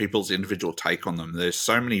see people's individual take on them. There's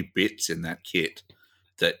so many bits in that kit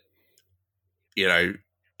that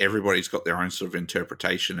everybody's got their own sort of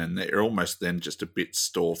interpretation, and they're almost then just a bit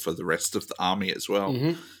store for the rest of the army as well.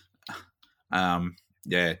 Mm-hmm.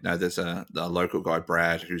 There's a local guy,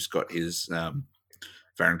 Brad, who's got his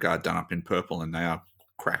Varangard done up in purple, and they are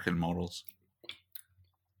cracking models.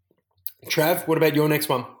 Trav, what about your next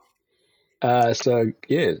one?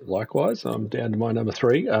 Likewise, I'm down to my number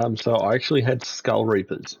 3. So I actually had Skull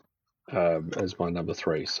Reapers as my number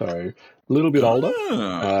 3. So a little bit older,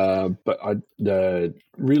 but I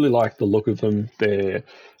really like the look of them. They're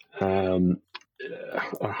I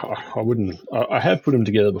have put them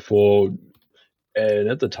together before, and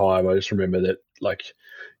at the time I just remember that like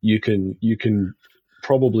you can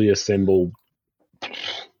probably assemble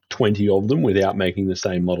 20 of them without making the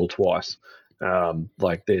same model twice.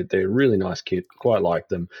 Like they're a really nice kit. Quite like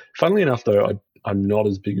them. Funnily enough, though, I'm not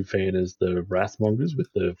as big a fan as the Wrathmongers with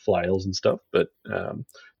the flails and stuff. But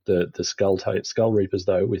the Skull Reapers,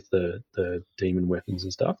 though, with the demon weapons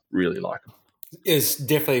and stuff, really like them. It's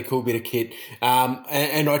definitely a cool bit of kit.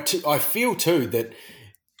 And I feel too that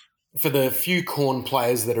for the few Khorne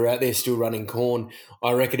players that are out there still running Khorne,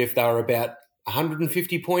 I reckon if they were about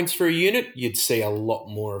 150 points for a unit, you'd see a lot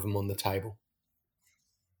more of them on the table.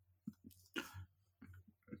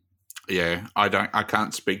 Yeah, I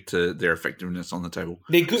can't speak to their effectiveness on the table.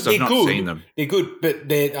 They're good. I've not seen them. They're good,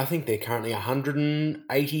 but I think they're currently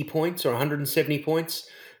 180 points or 170 points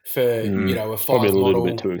for a 5 probably a model, little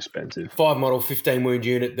bit too expensive. 5 model 15 wound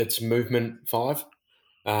unit that's movement 5.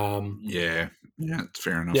 Yeah, it's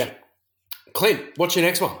fair enough. Yeah, Clint, what's your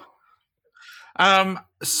next one?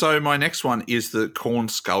 So my next one is the Khorne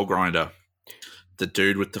Skull Grinder, the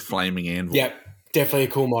dude with the flaming anvil. Yeah, definitely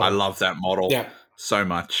a cool model. I love that model. Yeah. So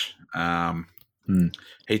much.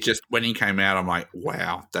 He just, when he came out, I'm like,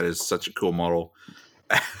 wow, that is such a cool model.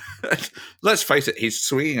 Let's face it, he's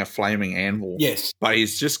swinging a flaming anvil. Yes. But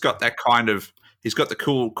he's just got that kind of, he's got the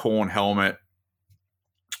cool Khorne helmet.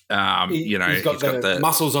 He's got the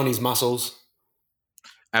muscles on his muscles.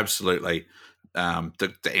 Absolutely.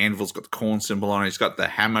 The anvil's got the Khorne symbol on it. He's got the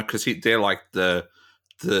hammer, because they're like the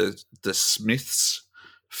smiths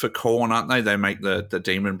for Khorne, aren't they? They make the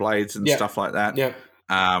demon blades and stuff like that. Yeah.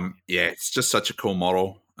 It's just such a cool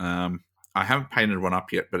model. I haven't painted one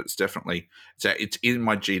up yet, but it's definitely it's in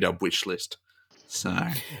my GW wish list. So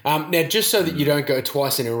now, just so that you don't go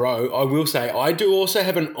twice in a row, I will say I do also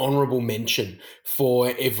have an honourable mention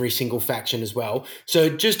for every single faction as well. So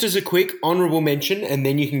just as a quick honourable mention, and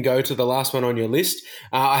then you can go to the last one on your list.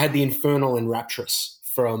 I had the Infernal Enraptress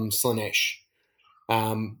from Slaanesh.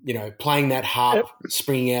 Playing that harp,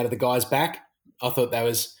 springing out of the guy's back. I thought that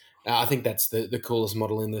was. I think that's the coolest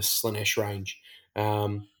model in the Slaanesh range.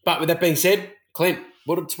 But with that being said, Clint,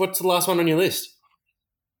 what's the last one on your list?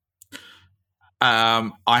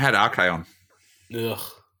 I had Archaon. Ugh.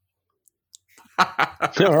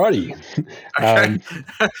 Alrighty.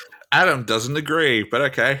 Adam doesn't agree, but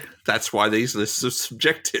okay. That's why these lists are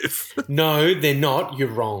subjective. No, they're not. You're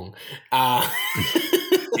wrong.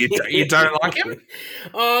 You don't like him?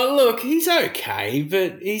 Oh, look, he's okay,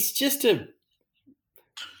 but he's just a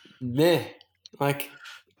meh. Like,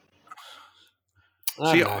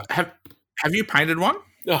 I See, don't know. have you painted one?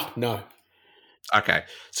 Oh no. Okay.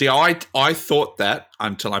 See, I thought that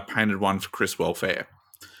until I painted one for Chris Welfare.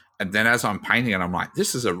 And then as I'm painting it, I'm like,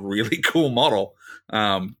 this is a really cool model.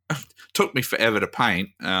 Took me forever to paint,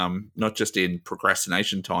 not just in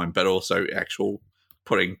procrastination time, but also actual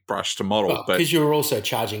putting brush to model. Well, because you were also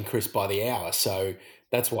charging Chris by the hour, so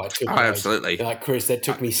that's why it took. Absolutely. Like Chris, that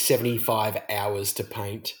took me 75 hours to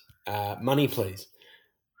paint. Money, please.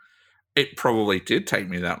 It probably did take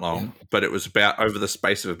me that long, but it was about over the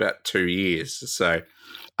space of about 2 years. So,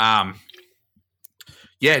 I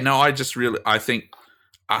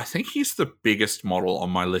think he's the biggest model on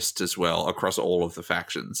my list as well across all of the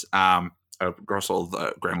factions, across all of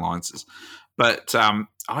the Grand Alliances. But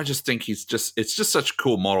I just think it's just such a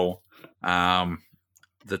cool model.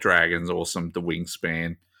 The dragon's awesome. The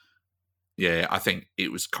wingspan. Yeah, I think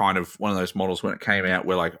it was kind of one of those models when it came out.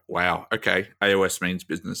 We're like, wow, okay, AOS means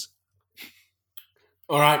business.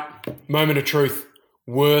 All right, moment of truth.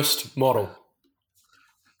 Worst model.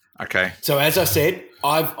 Okay. So as I said,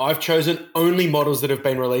 I've chosen only models that have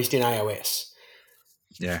been released in AOS.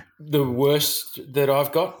 Yeah. The worst that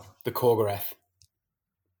I've got, the Korgorath.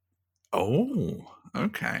 Oh,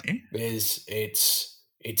 okay. It's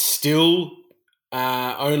still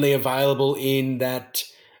only available in that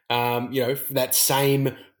that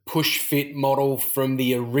same push fit model from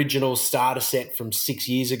the original starter set from 6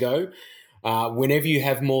 years ago. Whenever you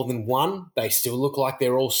have more than one, they still look like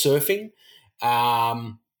they're all surfing.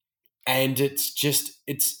 And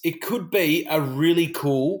it could be a really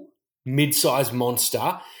cool mid-sized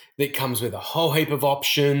monster that comes with a whole heap of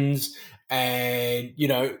options, and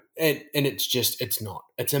it's not.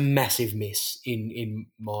 It's a massive miss in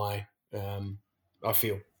my I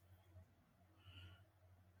feel.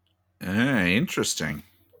 Interesting.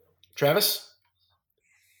 Travis?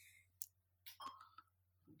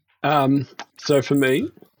 So for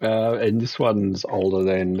me, and this one's older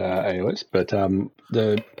than AOS, but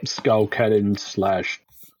the Skull Cannon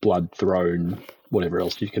 / Blood Throne, whatever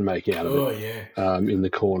else you can make out of it, in the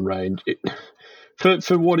Khorne range.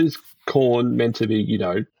 For what is Khorne meant to be,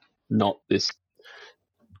 not this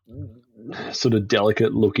sort of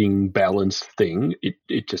delicate-looking, balanced thing,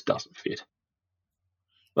 it just doesn't fit.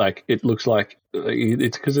 Like, it looks like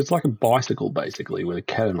it's because it's like a bicycle basically with a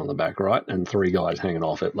cannon on the back, right, and 3 guys hanging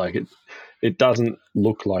off it. Like it doesn't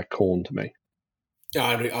look like Khorne to me.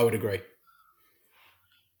 I would agree.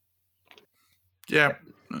 Yeah,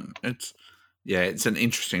 it's an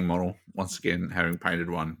interesting model. Once again, having painted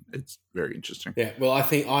one, it's very interesting. Yeah, well, I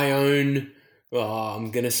think I own.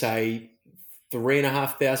 I'm going to say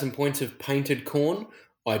 3,500 points of painted Khorne.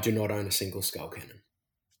 I do not own a single Skull Cannon.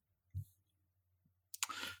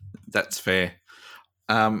 That's fair.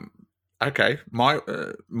 Okay, my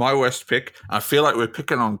worst pick. I feel like we're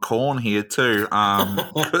picking on Khorne here too,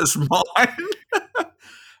 because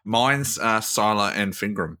mine's Sylar and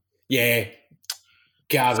Fingram. Yeah,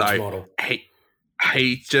 garbage model. He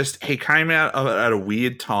came out at a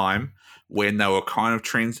weird time when they were kind of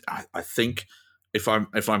trends. I think if I'm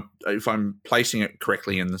placing it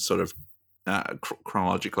correctly in the sort of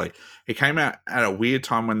chronologically, he came out at a weird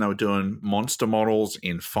time when they were doing monster models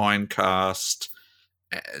in Finecast,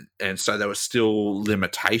 and so there were still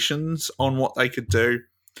limitations on what they could do.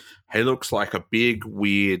 He looks like a big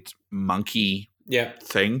weird monkey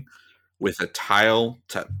thing with a tail,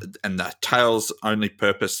 and the tail's only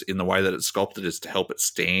purpose in the way that it's sculpted is to help it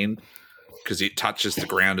stand because it touches the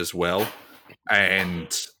ground as well.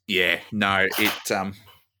 And it's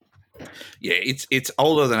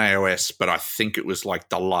older than AOS, but I think it was like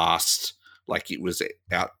it was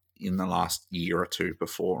out in the last year or two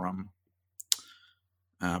before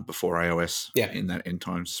AOS in that end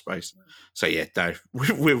time space. So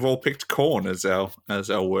we've all picked Khorne as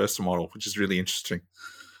our worst model, which is really interesting.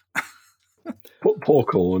 Poor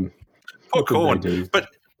Khorne. Poor Khorne. But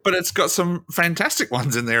it's got some fantastic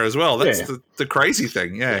ones in there as well. That's the crazy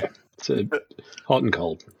thing. Yeah. It's hot and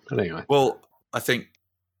cold. But anyway. Well, I think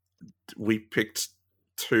we picked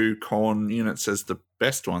 2 Khorne units as the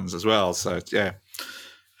best ones as well. So yeah.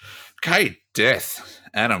 Okay, Death.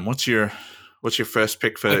 Adam, what's your first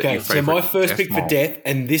pick for? Okay, your so my first pick model? for Death,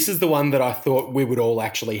 and this is the one that I thought we would all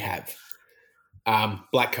actually have.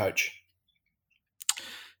 Black Coach.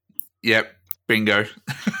 Yep. Bingo.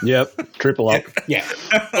 Yep. Triple up. Yeah.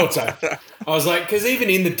 Also, I was like, because even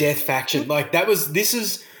in the Death faction, like this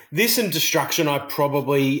is This and Destruction I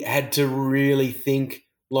probably had to really think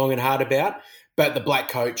long and hard about, but the Black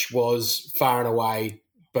Coach was far and away,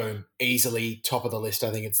 boom, easily top of the list.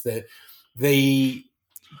 I think it's the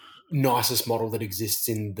nicest model that exists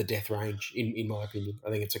in the Death range, in my opinion. I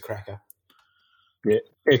think it's a cracker. Yeah,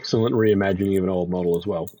 excellent reimagining of an old model as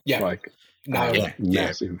well. Yeah. Like, No,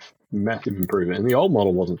 massive improvement. And the old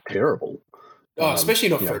model wasn't terrible. especially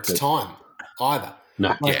not for its time either.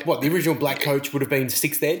 No. Like, what, the original Black Coach would have been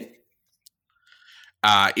 6th ed?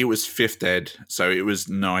 It was 5th ed, so it was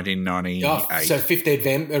 1998. Oh, so 5th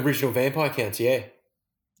ed original Vampire counts, yeah.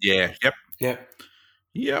 Yeah,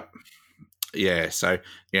 Yep. Yeah, so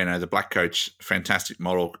the Black Coach, fantastic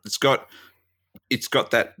model. It's got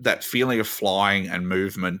that feeling of flying and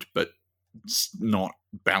movement, but it's not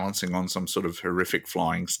balancing on some sort of horrific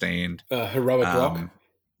flying stand. Heroic rock.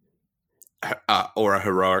 Or a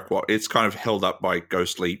heroic walk. It's kind of held up by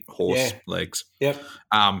ghostly horse legs. Yep.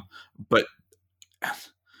 But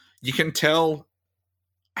you can tell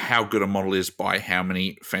how good a model is by how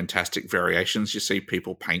many fantastic variations you see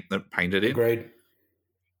people paint it in. Agreed.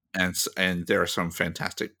 And there are some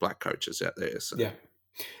fantastic Black Coaches out there. So. Yeah.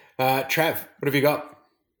 Trav, what have you got?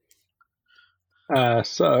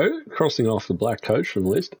 So, crossing off the Black Coach from the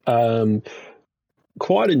list,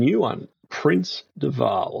 quite a new one, Prince de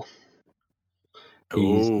Val.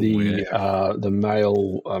 He's the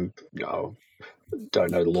male,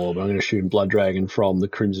 don't know the law, but I'm going to assume Blood Dragon from the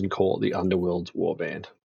Crimson Court, the Underworld's warband.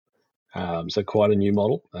 So quite a new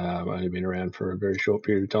model. Only been around for a very short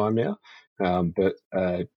period of time now.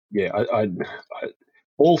 I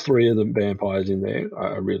all three of the vampires in there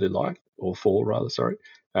I really like, or four rather, sorry.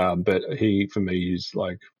 But he, for me, is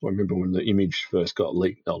like, I remember when the image first got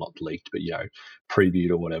leaked, well, not leaked, but,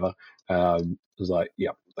 previewed or whatever. It was like,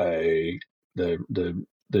 the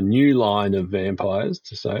new line of vampires,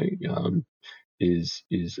 to say, is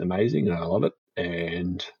amazing, and I love it.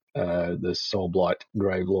 And the Soulblight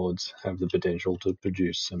Gravelords have the potential to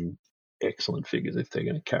produce some excellent figures if they're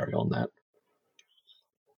going to carry on that.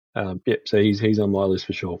 So he's on my list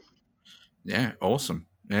for sure. Yeah, awesome.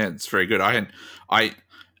 Yeah, it's very good.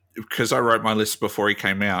 Because I wrote my list before he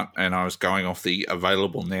came out, and I was going off the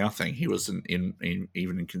available now thing. He wasn't even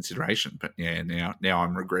in consideration. But yeah, now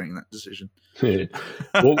I'm regretting that decision. Yeah.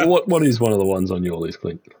 What is one of the ones on your list,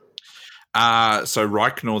 Clint? So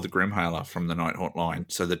Reikenor the Grimhailer from the Nighthaunt line.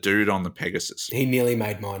 So the dude on the Pegasus. He nearly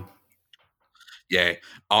made mine. Yeah,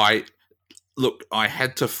 I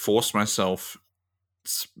had to force myself,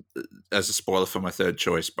 as a spoiler for my third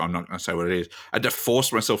choice, but I'm not going to say what it is. I had to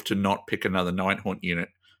force myself to not pick another Nighthaunt unit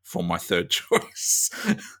for my third choice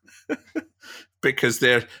because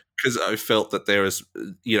I felt that there was,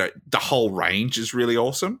 the whole range is really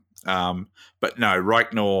awesome. But no,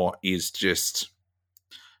 Reikenor is just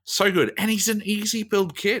so good, and he's an easy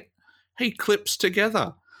build kit. He clips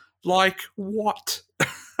together like what?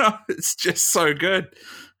 It's just so good.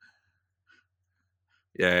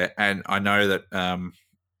 Yeah, and I know that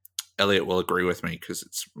Elliot will agree with me because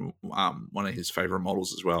it's one of his favorite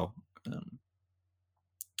models as well.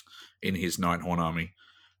 In his Nighthaunt army,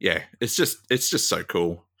 yeah, it's just so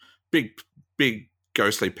cool. Big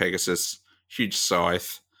ghostly Pegasus, huge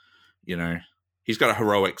scythe. He's got a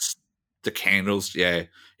heroic. The candles, yeah,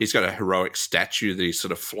 he's got a heroic statue that he's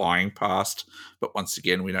sort of flying past. But once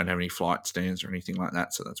again, we don't have any flight stands or anything like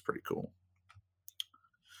that, so that's pretty cool.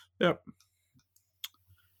 Yep.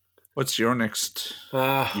 What's your next?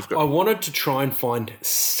 I wanted to try and find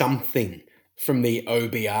something from the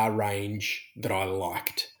OBR range that I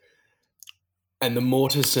liked. And the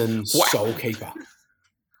Mortison Soulkeeper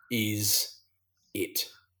is it.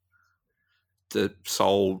 The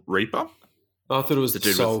Soul Reaper? I thought it was the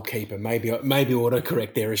Soulkeeper. Maybe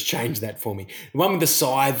autocorrect there has changed that for me. The one with the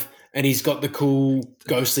scythe, and he's got the cool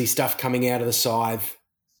ghostly stuff coming out of the scythe.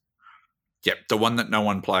 Yep, the one that no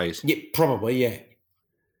one plays. Yeah, probably, yeah.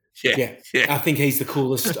 Yeah. I think he's the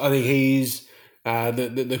coolest. I think he's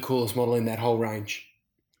the coolest model in that whole range.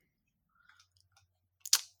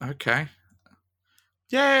 Okay.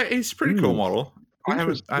 Yeah, he's a pretty cool model. I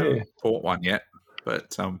haven't bought one yet,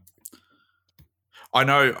 but I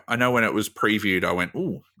know when it was previewed, I went,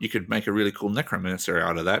 "Ooh, you could make a really cool Necromancer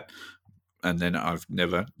out of that," and then I've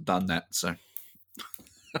never done that. So,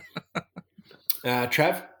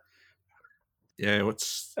 Trav. Yeah,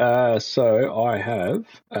 what's so I have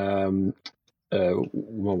my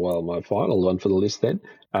final one for the list then.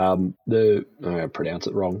 I pronounce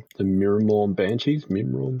it wrong. The Mirrormorn Banshees. Mew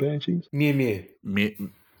Mew.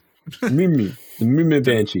 The Mirrormorn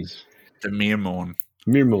Banshees. The Mirrormorn.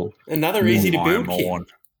 Mirrormorn. Another easy to build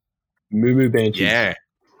kit. Moo Banshees. Yeah.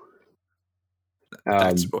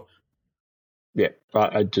 yeah,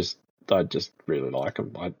 I just really like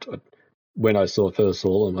them. When I first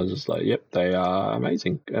saw them, I was just like, yep, they are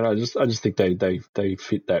amazing, and I just think they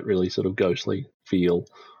fit that really sort of ghostly feel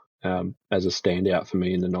as a standout for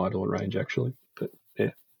me in the Nidorn range, actually. But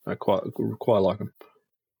yeah, I quite like them.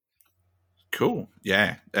 Cool.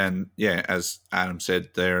 Yeah, and yeah, as Adam said,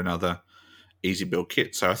 they're another easy build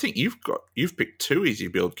kit. So I think you've picked 2 easy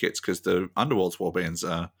build kits because the Underworld's Warbands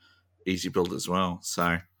are easy build as well.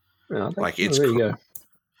 So like it's there you go.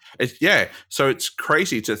 So it's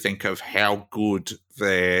crazy to think of how good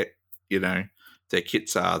their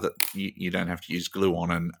kits are that you don't have to use glue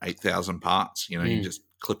on and 8,000 parts. You just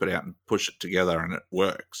clip it out and push it together and it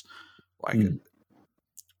works. Like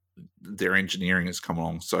their engineering has come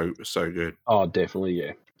along so good. Oh, definitely,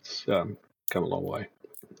 yeah. It's come a long way.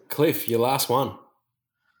 Cliff, your last one.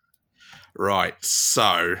 Right.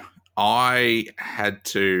 So I had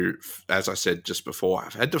to, as I said just before,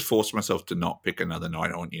 I've had to force myself to not pick another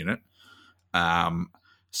Nidorn unit.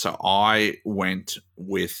 So I went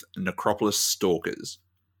with Necropolis Stalkers.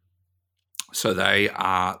 So they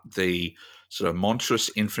are the sort of monstrous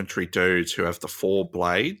infantry dudes who have the 4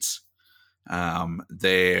 blades.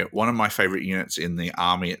 They're one of my favorite units in the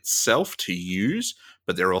army itself to use,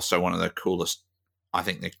 but they're also one of the coolest, I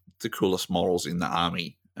think they're the coolest models in the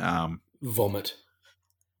army. Vomit.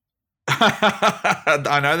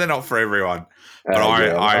 I know they're not for everyone, but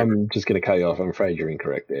I'm just going to cut you off. I'm afraid you're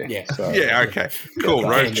incorrect there. Yeah. So, yeah. Okay. Cool.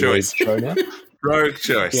 Rogue choice. Rogue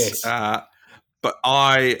choice. Yes. But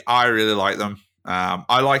I really like them.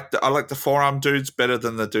 I like the forearm dudes better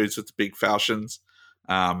than the dudes with the big falchions.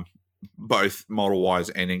 Both model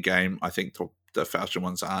wise and in game. I think the falchion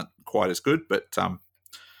ones aren't quite as good, but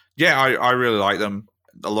yeah, I really like them.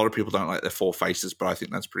 A lot of people don't like their 4 faces, but I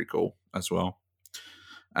think that's pretty cool as well.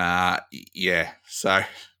 Yeah. So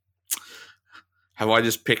have I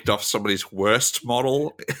just picked off somebody's worst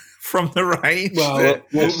model from the range? Well,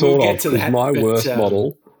 we'll get to that. My worst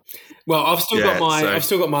model. Well, I've still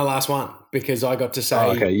got my last one because I got to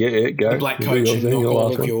say go. The Black Coach and knock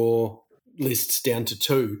all of your lists down to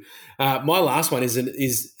 2. My last one is an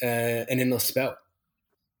endless spell.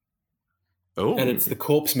 Oh, and it's the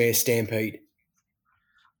Corpse Mare Stampede.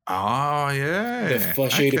 Oh, yeah. The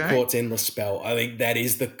Flesh Eater Quartz Endless Spell. I think that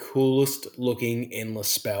is the coolest looking endless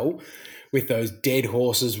spell with those dead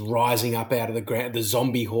horses rising up out of the ground, the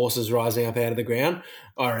zombie horses rising up out of the ground.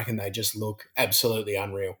 I reckon they just look absolutely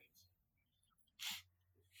unreal.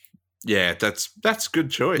 Yeah, that's a good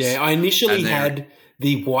choice. Yeah, I initially had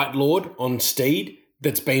the White Lord on Steed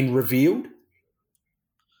that's been revealed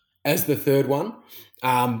as the third one,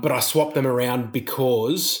 but I swapped them around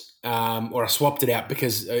because... or I swapped it out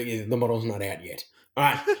because the model's not out yet. All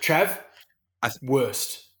right, Trav,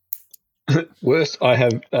 worst. Worst, I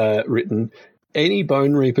have written any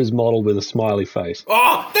Bone Reapers model with a smiley face.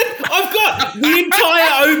 Oh, I've got the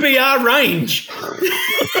entire OBR range.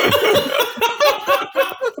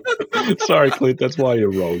 Sorry, Clint, that's why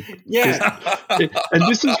you're wrong. Yeah. And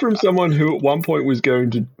this is from someone who at one point was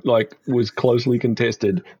was closely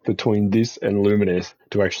contested between this and Lumineth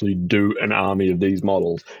to actually do an army of these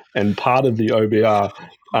models. And part of the OBR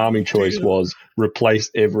army choice was replace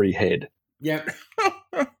every head. Yep.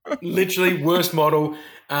 Literally worst model,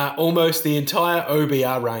 almost the entire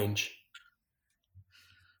OBR range.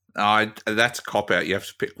 That's a cop-out. You have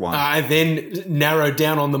to pick one. And then narrowed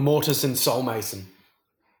down on the Mortis and Soul Mason.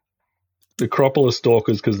 The Necropolis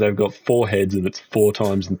Stalkers because they've got 4 heads and it's 4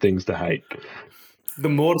 times the things to hate. The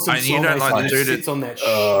Mortis and Soul Mason sits on that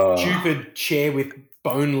stupid chair with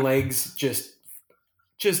bone legs, just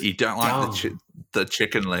you don't like the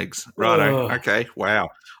chicken legs, right? Okay, wow.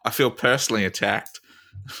 I feel personally attacked.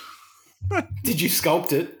 Did you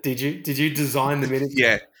sculpt it? Did you design the miniature?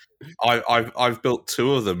 Yeah, I've built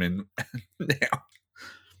 2 of them in now.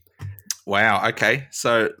 Wow. Okay.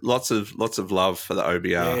 So lots of love for the OBR.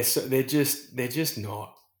 Yeah. So they're just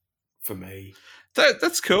not for me.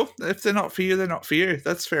 That's cool. If they're not for you, they're not for you.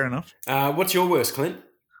 That's fair enough. What's your worst, Clint?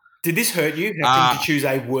 Did this hurt you having to choose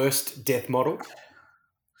a worst death model?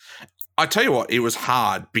 I tell you what, it was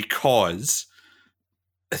hard because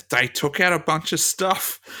they took out a bunch of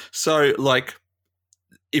stuff. So, like,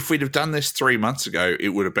 if we'd have done this 3 months ago, it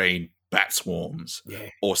would have been Bat Swarms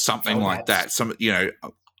or something like that.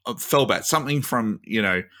 Fellbat, something from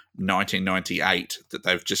 1998 that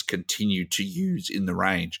they've just continued to use in the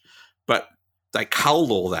range, but they culled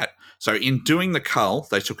all that. So in doing the cull,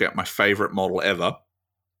 they took out my favorite model ever,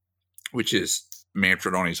 which is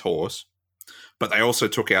Mantrid on his horse, but they also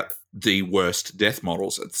took out the worst death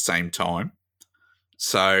models at the same time.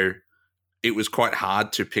 So it was quite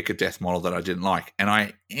hard to pick a death model that I didn't like, and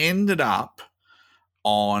I ended up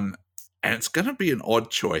on and it's going to be an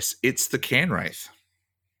odd choice. It's the Can Wraith.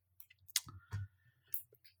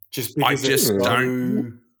 Just because it's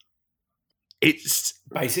so It's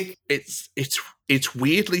basic. It's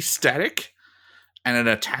weirdly static, and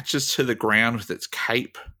it attaches to the ground with its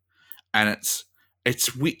cape, and it's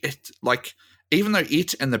like, even though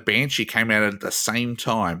it and the Banshee came out at the same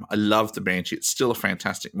time, I love the Banshee. It's still a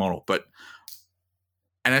fantastic model,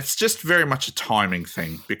 and it's just very much a timing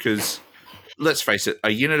thing, because let's face it,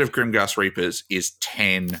 a unit of Grimghast Reapers is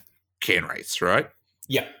 10 Can Wraiths, right?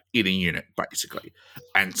 Yeah. In a unit, basically.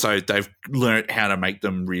 And so they've learned how to make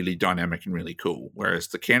them really dynamic and really cool, whereas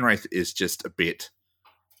the Can Wraith is just a bit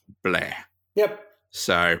blah. Yep.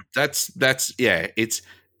 So that's it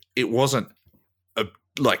wasn't a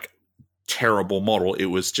terrible model. It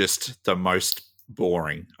was just the most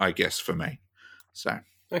boring, I guess, for me. So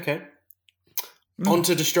okay. On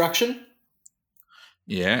to destruction.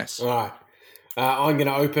 Yes. All right. I'm going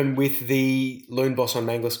to open with the Loon Boss on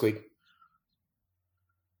Mangler Squig.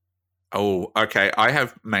 Oh, okay. I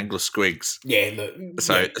have Mangler Squigs. Yeah, look.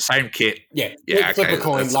 So the same kit. Yeah. Yeah. Flip Okay. a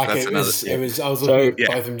coin. That's it was. I was looking at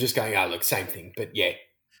both of them, just going, look, same thing. But yeah.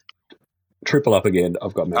 Triple up again.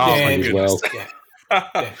 I've got Oh, Mangler as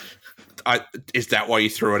well. Yeah. Is that why you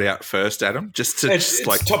threw it out first, Adam? Just to It's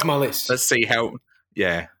top of my list. Let's see how.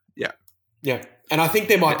 Yeah. Yeah. And I think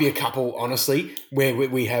there might be a couple, honestly, where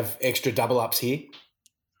we have extra double ups here.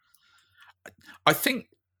 I think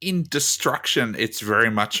in destruction, it's very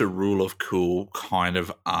much a rule of cool kind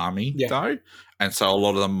of army, though. And so a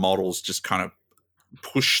lot of the models just kind of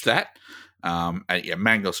push that. And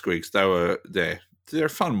Mangler Squigs, they're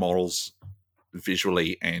fun models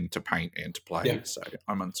visually and to paint and to play. Yeah. So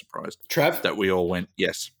I'm unsurprised. Trav? That we all went,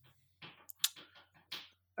 yes.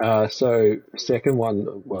 So second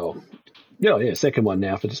one, second one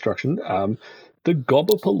now for destruction. The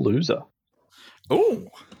Gobbapalooza. Oh.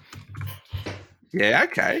 Yeah,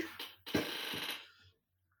 okay.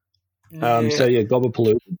 So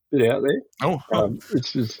Gobbapalooza bit out there. Oh,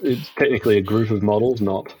 it's technically a group of models,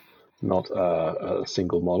 not a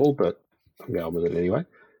single model, but I'm going with it anyway.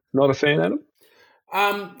 Not a fan, Adam?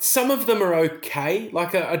 Some of them are okay.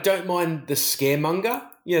 Like, I don't mind the Scaremonger.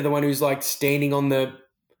 The one who's like standing on the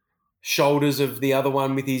shoulders of the other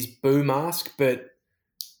one with his boo mask, but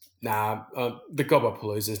the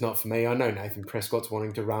Gobbapalooza is not for me. I know Nathan Prescott's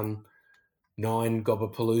wanting to run 9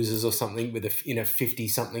 Gobbapaloozas or something in a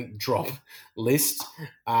 50-something drop list,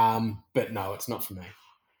 but no, it's not for me.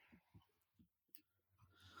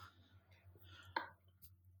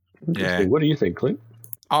 Interesting. What do you think, Clint?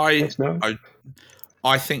 I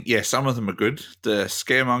think some of them are good. The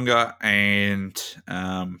Scaremonger and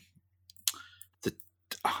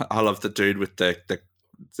I love the dude with the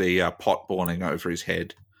pot boiling over his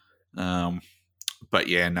head. But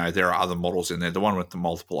there are other models in there. The one with the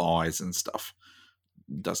multiple eyes and stuff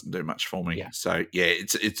doesn't do much for me. Yeah. So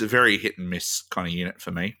it's a very hit and miss kind of unit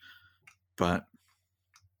for me. But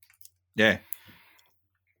yeah.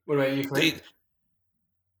 What about you, Clint?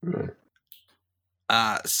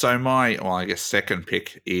 So my second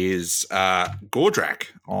pick is Gordrak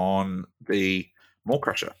on the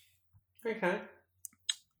Maw-Krusha. Okay.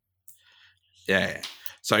 Yeah.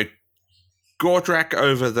 So Gordrak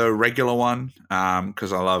over the regular one,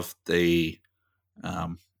 because I love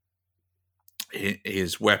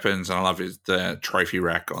his weapons, and I love the trophy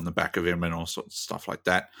rack on the back of him and all sorts of stuff like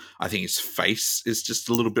that. I think his face is just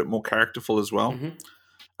a little bit more characterful as well. Mm-hmm.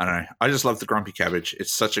 I don't know. I just love the Grumpy Cabbage.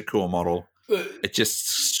 It's such a cool model. It just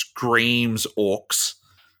screams orcs.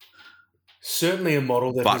 Certainly a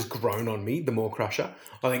model that has grown on me, the Maw-Krusha.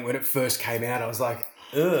 I think when it first came out, I was like,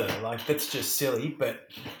 ugh, like that's just silly, but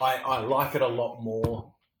I like it a lot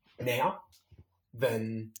more now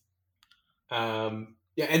than and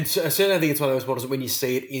certainly I think it's one of those models that when you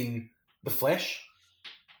see it in the flesh,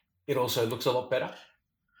 it also looks a lot better.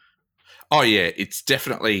 Oh yeah, it's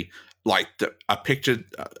definitely like a picture.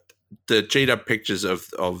 The GW pictures of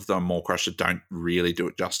the Maw-Krusha don't really do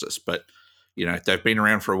it justice, but they've been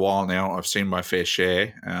around for a while now. I've seen my fair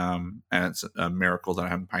share, and it's a miracle that I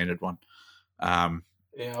haven't painted one.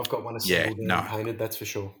 I've got one painted, that's for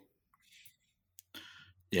sure.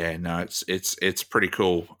 Yeah, no, it's pretty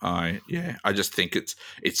cool. I just think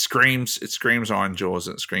it screams Iron Jaws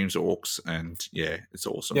and it screams orcs, and it's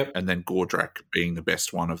awesome. Yep. And then Gordrak being the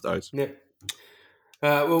best one of those. Yep.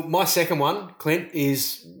 Well, my second one, Clint,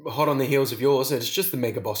 is hot on the heels of yours. It's just the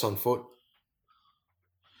Mega Boss on foot.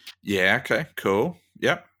 Yeah. Okay. Cool.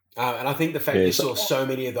 Yep. And I think the fact you saw so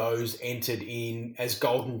many of those entered in as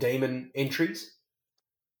Golden Demon entries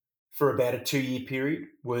for about a 2-year period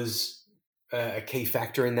was a key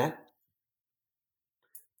factor in that.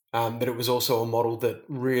 but it was also a model that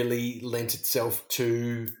really lent itself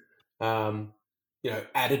to,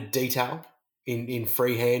 added detail in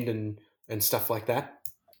freehand and stuff like that.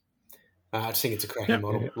 I just think it's a cracking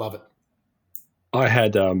model. Love it. I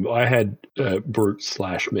had Brute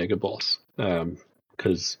 / Mega Boss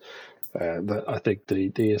because I think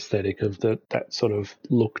the aesthetic of that sort of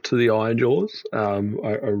look to the Iron Jaws, I'm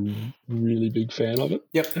a really big fan of it.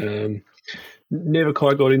 Yep. Never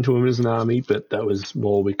quite got into him as an army, but that was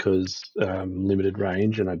more because limited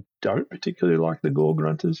range, and I don't particularly like the Gore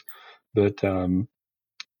Grunters. But so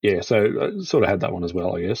I sort of had that one as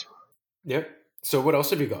well, I guess. Yep. So what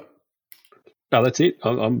else have you got? Oh, that's it.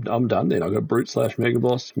 I'm done then. I've got Brute / Mega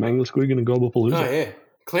Boss, Mangler Squig, and a Gobblepalooza. Oh, yeah.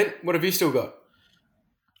 Clint, what have you still got?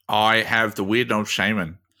 I have the Weird Old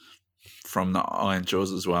Shaman from the Iron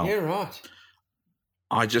Jaws as well. Yeah, right.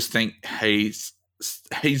 I just think he's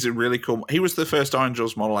a really cool. He was the first Iron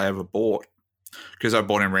Jaws model I ever bought because I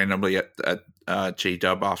bought him randomly at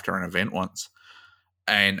G-Dub after an event once,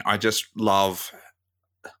 and I just love.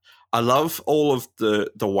 I love all of the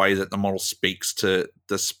way that the model speaks to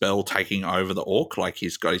the spell taking over the orc. Like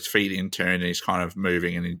he's got his feet in turn and he's kind of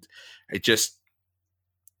moving, and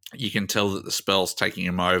you can tell that the spell's taking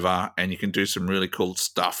him over, and you can do some really cool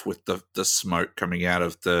stuff with the smoke coming out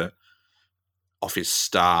of off his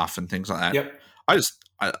staff and things like that. Yep. I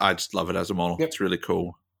just love it as a model. Yep. It's really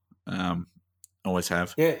cool. Always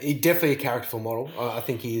have. Yeah, he's definitely a characterful model. I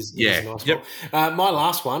think he's a nice Yep. model. My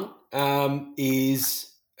last one is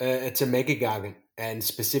it's a Mega Gargant, and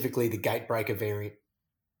specifically the Gatebreaker variant.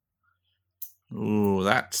 Ooh,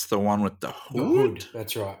 that's the one with the hood. The hood,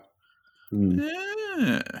 that's right.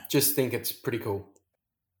 Yeah. Just think it's pretty cool.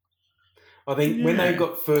 I think when they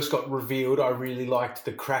first got revealed, I really liked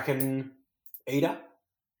the Kraken Eater.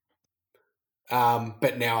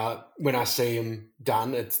 But now when I see him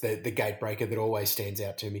done, it's the Gatebreaker that always stands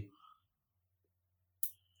out to me.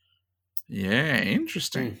 Yeah,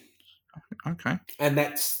 interesting. Okay. And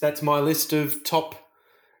that's my list of top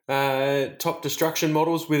destruction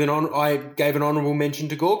models with I gave an honourable mention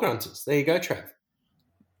to Gore Grunters. There you go, Trav.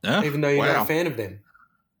 Yeah, even though you're not a fan of them.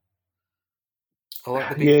 I like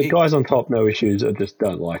the big pig. Guys on top, no issues. I just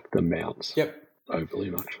don't like the mounts. Yep. Overly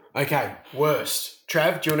much. Okay, worst.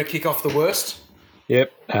 Trav, do you want to kick off the worst?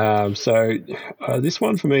 Yep. So this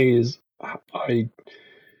one for me is and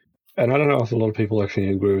I don't know if a lot of people actually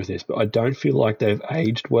agree with this, but I don't feel like they've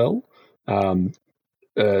aged well.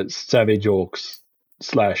 Savage Orcs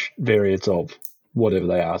 / variants of whatever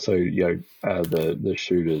they are. So the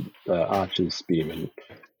shooter, archers, spearmen,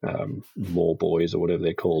 more boys or whatever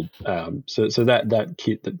they're called. So that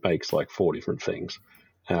kit that makes like 4 different things.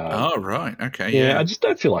 Oh right, okay, yeah. I just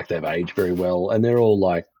don't feel like they've aged very well, and they're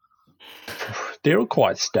all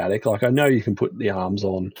quite static. Like I know you can put the arms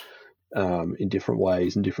on in different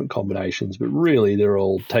ways and different combinations, but really they're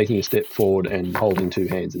all taking a step forward and holding 2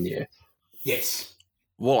 hands in the air. Yes.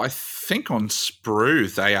 Well, I think on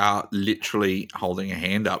sprue they are literally holding a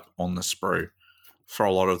hand up on the sprue for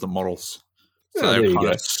a lot of the models. So they're kind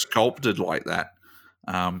of sculpted like that.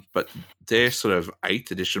 But they're sort of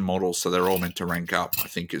 8th edition models, so they're all meant to rank up, I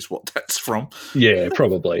think is what that's from. Yeah,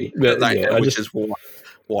 probably. Which is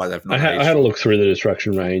why they've not I had a look through the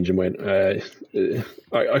destruction range and went, I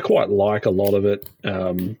quite like a lot of it.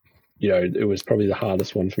 It was probably the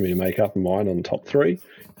hardest one for me to make up in mine on the top 3.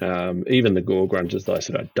 Even the Gore Grunters that I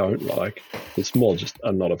said I don't like, it's more just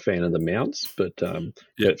I'm not a fan of the mounts. But I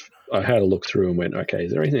had a look through and went, okay,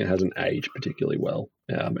 is there anything that hasn't aged particularly well?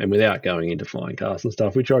 And without going into flying cast and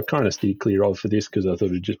stuff, which I kind of steered clear of for this because I thought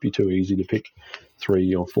it'd just be too easy to pick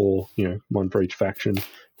 3 or 4, one for each faction.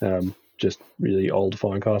 Just really old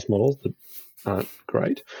flying cast models that aren't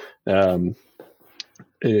great. They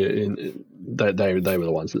were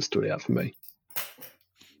the ones that stood out for me.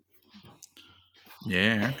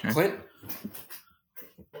 Yeah, okay. Clint?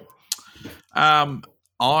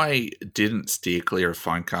 I didn't steer clear of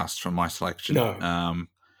Finecast from my selection. No.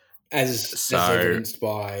 As evidenced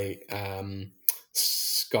by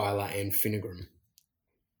Skylar and Finnegram.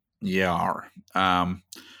 Yeah.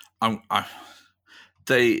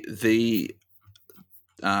 The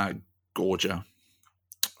Gorger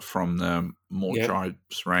from the More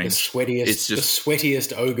Tribes range. The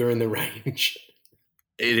sweatiest ogre in the range.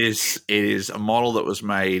 It is a model that was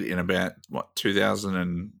made in about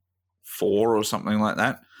 2004 or something like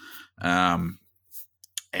that,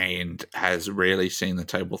 and has rarely seen the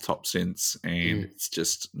tabletop since, and it's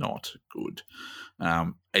just not good.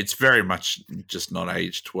 It's very much just not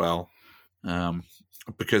aged well,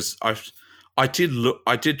 because I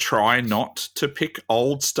did try not to pick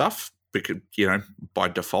old stuff because by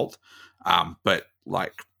default, but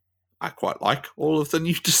like I quite like all of the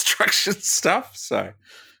new destruction stuff. So,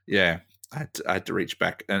 yeah, I had to reach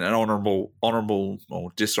back. And an honourable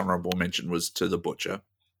or dishonourable mention was to the Butcher.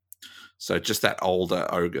 So just that older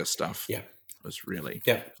ogre stuff was really,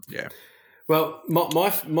 yeah. Well,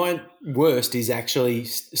 my worst is actually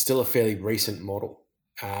still a fairly recent model.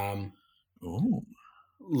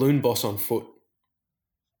 Loon Boss on foot.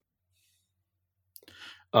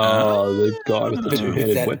 The guy with the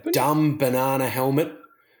two-handed weapon? That dumb banana helmet.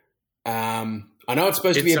 I know it's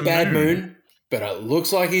supposed to be a bad moon, but it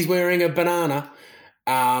looks like he's wearing a banana.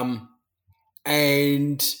 And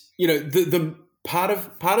the part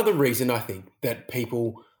of the reason I think that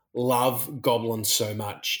people love goblins so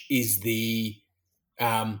much is the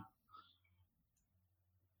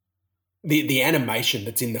animation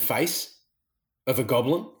that's in the face of a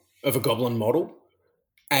goblin model,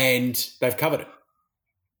 and they've covered it.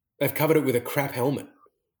 They've covered it with a crap helmet.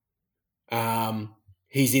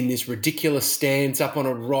 He's in this ridiculous stance up on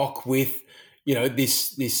a rock with,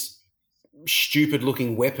 this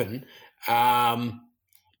stupid-looking weapon,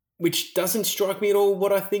 which doesn't strike me at all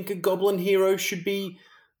what I think a goblin hero should be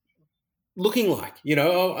looking like.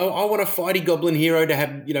 I want a fighty goblin hero to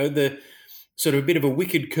have, the sort of a bit of a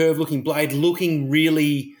wicked curve-looking blade, looking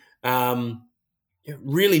really,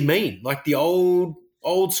 really mean, like the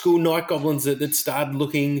old school night goblins that started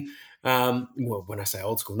looking. Well, when I say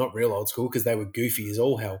old school, not real old school, because they were goofy as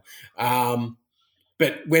all hell.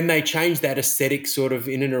 But when they changed that aesthetic sort of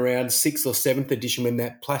in and around 6th or 7th edition, when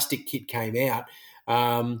that plastic kit came out,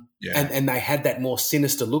 and they had that more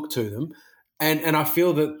sinister look to them, and I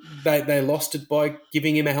feel that they lost it by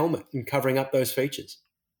giving him a helmet and covering up those features.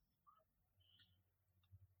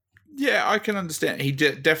 Yeah, I can understand. He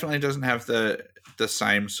definitely doesn't have the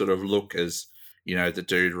same sort of look as, the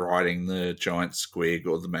dude riding the giant squig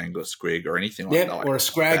or the mangler squig or anything like that. Or a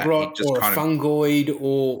scragrot or a fungoid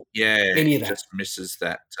or any of that. Just misses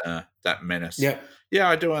that menace. Yep. Yeah,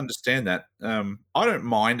 I do understand that. I don't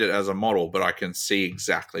mind it as a model, but I can see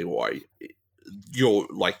exactly why your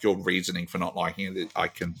reasoning for not liking it. I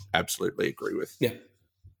can absolutely agree with. Yeah.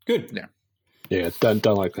 Good. Yeah. Yeah, don't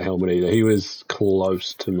like the helmet either. He was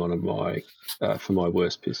close to one of my for my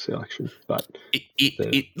worst piss selection, but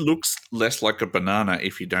it looks less like a banana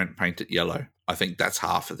if you don't paint it yellow. I think that's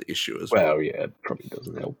half of the issue as well. Well, yeah, it probably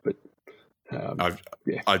doesn't help, but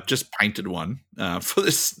I've just painted one for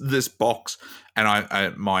this box,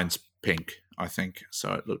 and mine's pink, I think,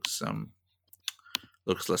 so it looks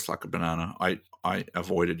less like a banana. I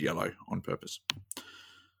avoided yellow on purpose.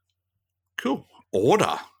 Cool.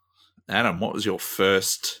 Order. Adam, what was your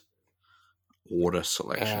first order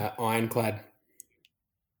selection? Ironclad.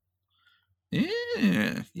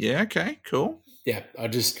 Yeah. Okay. Cool. Yeah.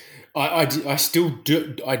 I still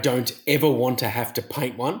do. I don't ever want to have to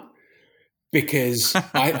paint one because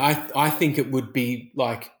I think it would be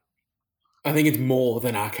like, I think it's more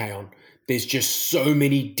than Archaon. There's just so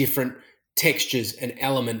many different textures and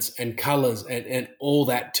elements and colors and all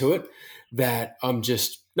that to it that I'm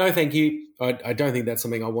just, no, thank you. I don't think that's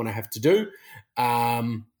something I want to have to do.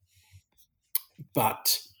 But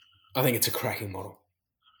I think it's a cracking model.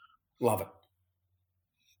 Love it.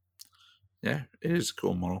 Yeah, it is a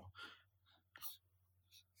cool model.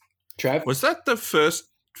 Trav? Was that the first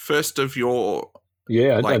of your...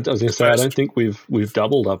 Yeah, I was going to say, I don't think we've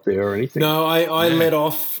doubled up there or anything. No, I led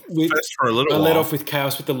off with... First for a little while. I led off with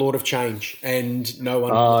Chaos with the Lord of Change, and no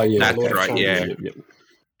one... That's Lord right, yeah. Yep.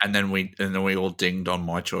 And then we all dinged on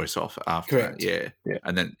my choice off after. Correct. That. Yeah.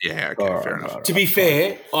 And then fair enough. To be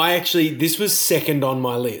fair, this was second on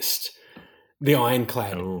my list, the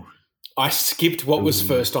Ironclad. Oh. I skipped what was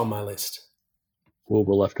first on my list. Well,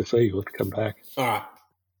 we'll have to see. We'll have to come back. All right,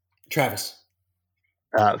 Travis.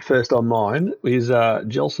 First on mine is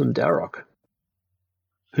Jelson Darroch.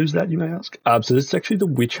 Who's that, you may ask? So this is actually the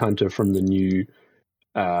Witch Hunter from the new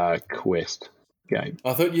Quest game.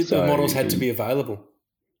 I thought the models had to be available.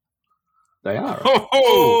 They are.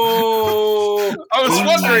 Oh! I was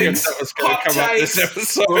wondering if that was going to come up this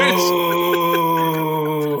episode.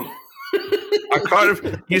 Oh.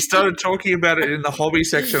 You started talking about it in the hobby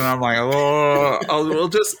section, and I'm like,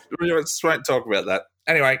 we just won't talk about that.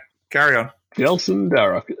 Anyway, carry on. Jelson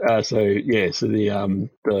Darroch. So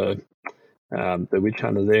the Witch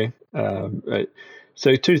Hunter there.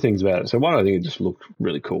 So two things about it. So one, I think it just looked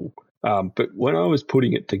really cool. But when I was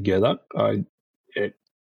putting it together, I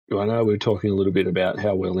know we were talking a little bit about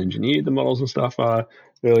how well engineered the models and stuff are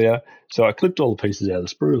earlier. So I clipped all the pieces out of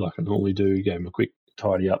the sprue like I normally do, gave them a quick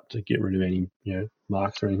tidy up to get rid of any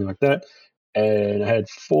marks or anything like that. And I had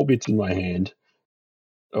 4 bits in my hand,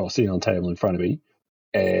 or sitting on the table in front of me,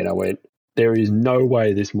 and I went, there is no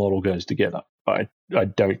way this model goes together. I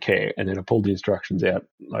don't care. And then I pulled the instructions out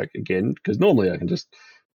again, because normally I can just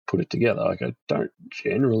put it together. I don't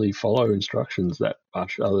generally follow instructions that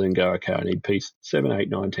much, other than go, okay, I need piece 7, 8,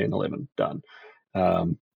 9, 10, 11, done.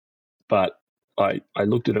 But I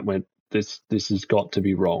looked at it and went, this has got to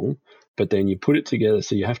be wrong. But then you put it together,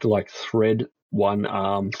 so you have to thread one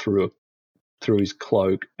arm through his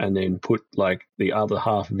cloak and then put the other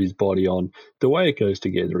half of his body on. The way it goes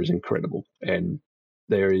together is incredible. And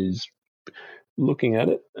there is, looking at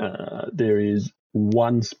it, there is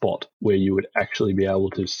one spot where you would actually be able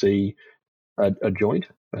to see a joint,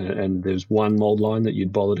 and there's one mold line that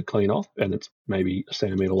you'd bother to clean off, and it's maybe a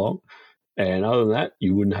centimetre long. And other than that,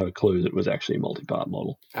 you wouldn't have a clue that it was actually a multi-part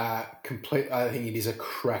model. I think it is a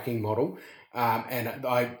cracking model. And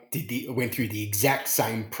I went through the exact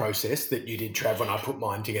same process that you did, Trav, when I put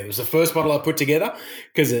mine together. It was the first model I put together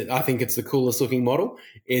because I think it's the coolest looking model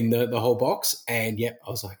in the whole box. And yeah, I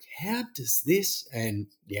was like, how does this? And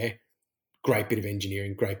yeah, great bit of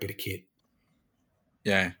engineering, great bit of kit.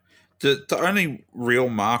 Yeah. The only real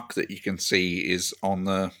mark that you can see is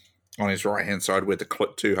on his right hand side where the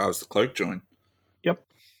two halves the cloak join. Yep.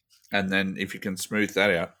 And then if you can smooth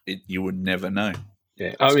that out, you would never know.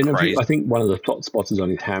 Yeah, I think one of the top spots is on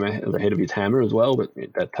his hammer, at the head of his hammer as well, but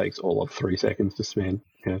that takes all of 3 seconds to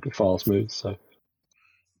to file smooth. So,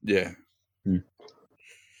 yeah,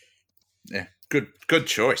 yeah, good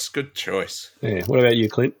choice. Yeah, what about you,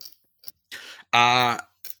 Clint? Night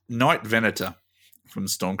Venator from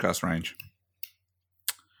Stormcast range.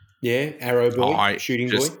 Yeah, Arrow Boy, Shooting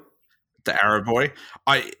Boy, the Arrow Boy.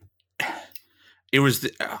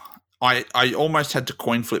 I almost had to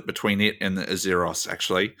coin flip between it and the Azeros,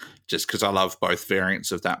 actually, just because I love both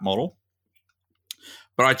variants of that model.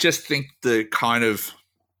 But I just think the kind of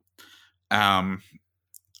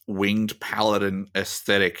winged paladin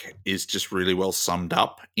aesthetic is just really well summed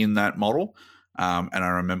up in that model. And I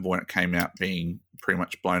remember when it came out being pretty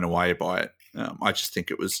much blown away by it. I just think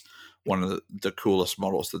it was one of the coolest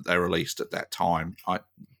models that they released at that time.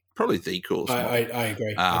 Probably the coolest. I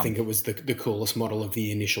agree. I think it was the coolest model of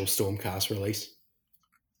the initial Stormcast release.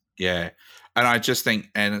 Yeah. And I just think,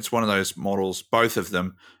 and it's one of those models, both of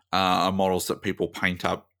them are models that people paint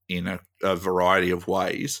up in a variety of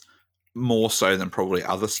ways, more so than probably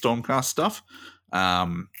other Stormcast stuff.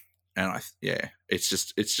 And it's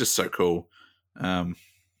just so cool.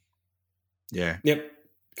 Yeah. Yep.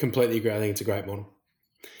 Completely agree. I think it's a great model.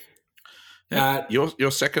 Yeah.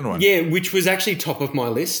 Your second one. Yeah, which was actually top of my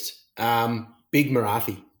list. Big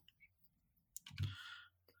Marathi.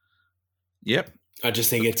 Yep. I just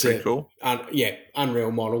think it's cool.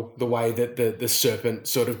 Unreal model. The way that the serpent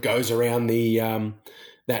sort of goes around the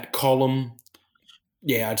that column.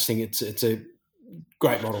 Yeah, I just think it's a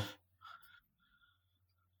great model.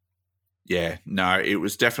 Yeah, no, it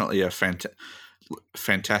was definitely a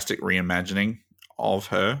fantastic reimagining of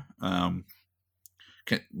her.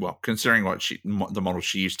 Considering the model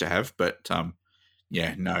she used to have, but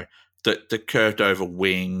the curved over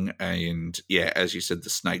wing and as you said, the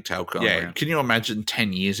snake tail going around. Can you imagine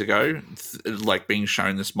 10 years ago, being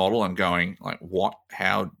shown this model and going what?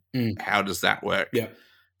 How does that work? Yeah,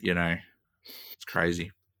 it's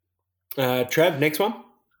crazy. Trav, next one.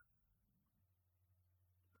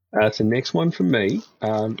 So next one from me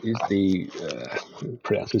is the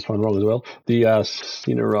pronounce this one wrong as well. The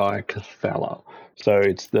Cinerai Cathala. So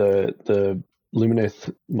it's the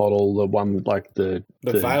Lumineth model, the one the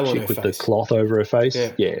chick with the cloth over her face.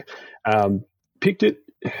 Yeah. Picked it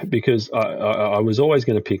because I was always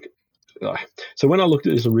going to pick. So when I looked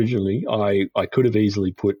at this originally, I could have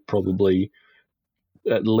easily put probably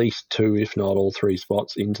at least 2, if not all 3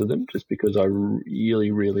 spots into them, just because I really,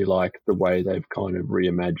 really like the way they've kind of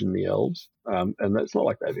reimagined the elves. And that's not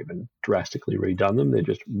like they've even drastically redone them. They're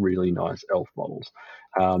just really nice elf models.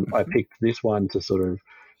 I picked this one to sort of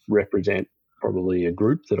represent probably a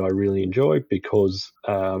group that I really enjoy because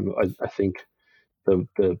I think the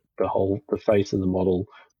face of the model,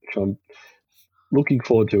 which I'm looking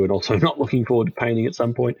forward to and also not looking forward to painting at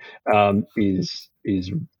some point, is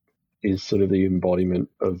sort of the embodiment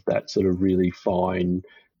of that sort of really fine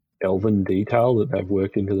elven detail that they've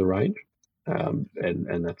worked into the range. And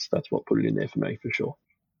that's what put it in there for me, for sure.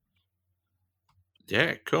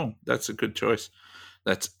 Yeah, cool. That's a good choice.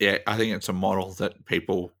 I think it's a model that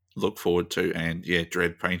people look forward to and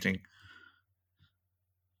dread painting.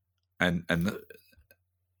 And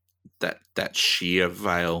that sheer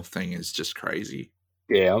veil thing is just crazy.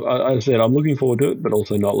 Yeah, I said I'm looking forward to it, but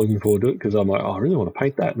also not looking forward to it because I'm like, I really want to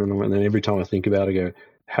paint that. And then every time I think about it, I go,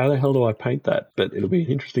 how the hell do I paint that? But it'll be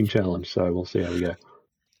an interesting challenge, so we'll see how we go.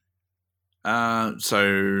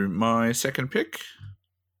 So my second pick?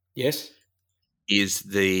 Yes. is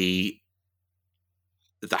the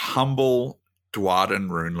humble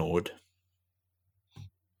Dwarden Rune Lord.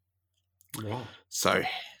 Right. So,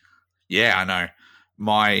 yeah, I know.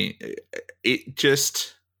 It's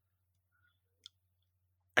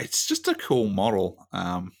just a cool model.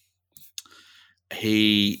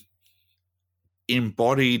 He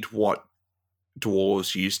embodied what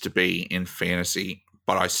dwarves used to be in fantasy,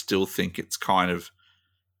 but I still think it's kind of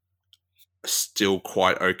still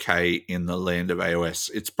quite okay in the land of AOS.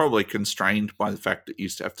 It's probably constrained by the fact that you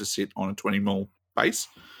used to have to sit on a 20mm base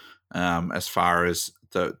as far as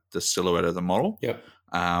the silhouette of the model. Yep.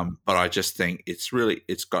 But I just think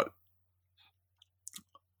it's got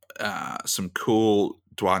some cool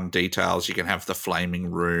Dwarven details. You can have the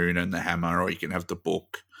flaming rune and the hammer, or you can have the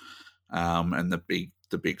book and the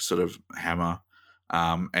big sort of hammer.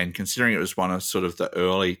 And considering it was one of sort of the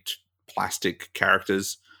early plastic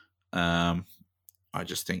characters, I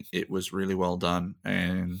just think it was really well done.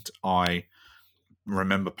 And I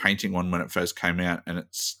remember painting one when it first came out, and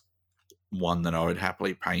it's one that I would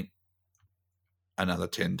happily paint another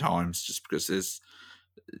 10 times, just because there's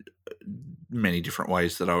many different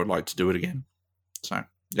ways that I would like to do it again. So,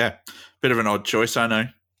 yeah, bit of an odd choice, I know.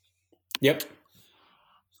 Yep.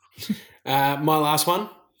 My last one,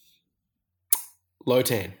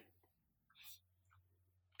 Lotan.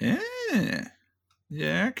 Yeah,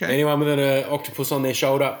 okay. Anyone with an octopus on their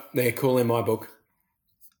shoulder, they're cool in my book.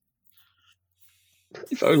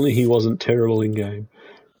 If only he wasn't terrible in game.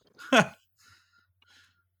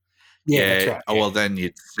 Yeah, that's right. Oh, well, then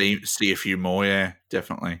you'd see a few more. Yeah,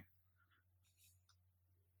 definitely.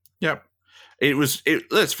 Yep.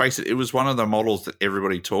 Let's face it, it was one of the models that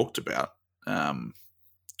everybody talked about when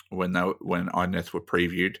Idoneth were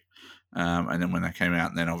previewed. And then when they came out,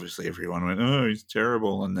 and then obviously everyone went, "Oh, he's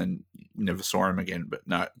terrible," and then you never saw him again. But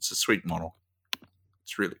no, it's a sweet model.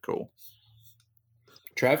 It's really cool.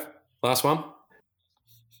 Trav, last one.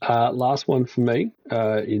 Last one for me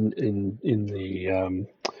in the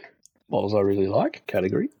models I really like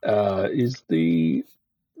category is the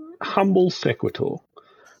humble Sequitur.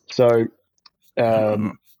 So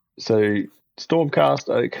Stormcast.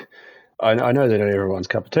 I know they're not everyone's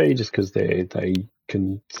cup of tea, just because they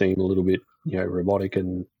can seem a little bit robotic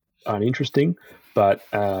and uninteresting, but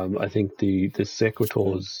I think the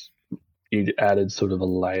Sequitors, it added sort of a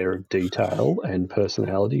layer of detail and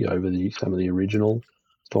personality over some of the original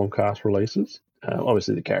Stormcast releases.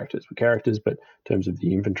 Obviously the characters were characters, but in terms of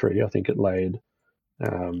the infantry, I think it layered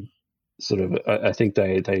I think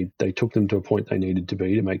they took them to a point they needed to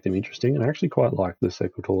be to make them interesting, and I actually quite like the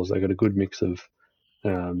Sequitors. They got a good mix of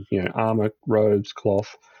armor, robes,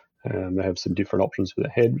 cloth. They have some different options for the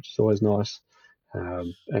head, which is always nice.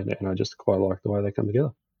 And I just quite like the way they come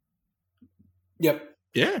together. Yep.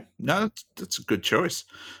 Yeah, no, that's a good choice.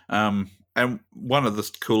 And one of the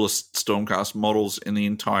coolest Stormcast models in the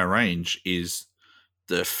entire range is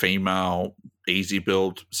the female easy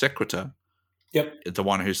build Sequitur. Yep. The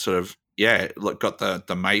one who's sort of, got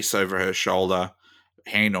the mace over her shoulder,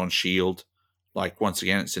 hand on shield. Like, once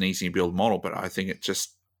again, it's an easy build model, but I think it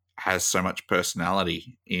just has so much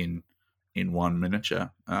personality in one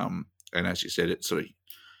miniature. And as you said, it sort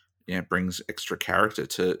of brings extra character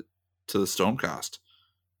to the Stormcast.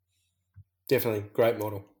 Definitely great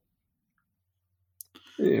model.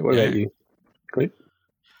 Yeah, what about you, Clint?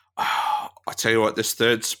 I tell you what, this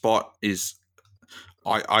third spot is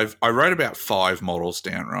I wrote about 5 models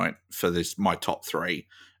down, right, for this my top 3.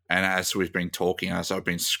 And as we've been talking, as I've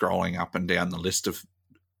been scrolling up and down the list of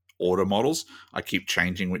order models, I keep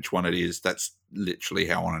changing which one it is. That's literally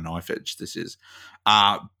how on a knife edge this is.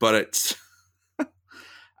 But it's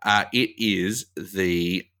it is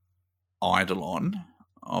the Eidolon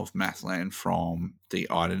of Mathland from the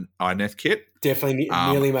Idoneth kit. Definitely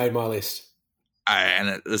nearly made my list. And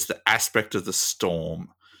it is the aspect of the storm.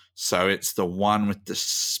 So it's the one with the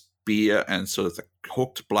spear and sort of the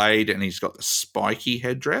hooked blade, and he's got the spiky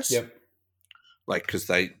headdress. Yep. Like, because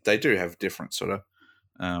they do have different sort of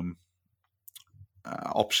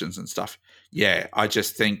options and stuff. Yeah, I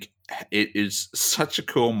just think it is such a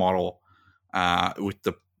cool model with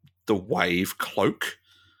the wave cloak,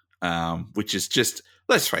 which is just,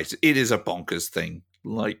 let's face it is a bonkers thing.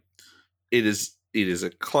 Like, it is a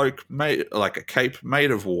cloak made like a cape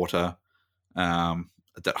made of water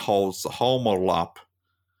that holds the whole model up.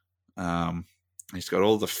 He's got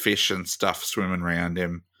all the fish and stuff swimming around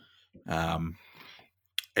him.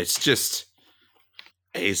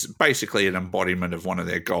 He's basically an embodiment of one of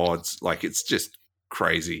their gods. Like, it's just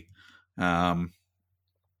crazy. I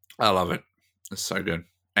love it. It's so good.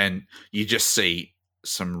 And you just see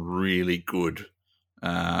some really good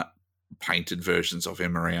painted versions of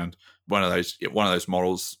him around. one of those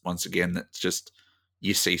models once again that's just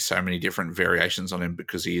you see so many different variations on him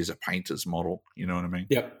because he is a painter's model. You know what I mean?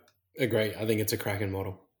 Yep. Agree. I think it's a cracking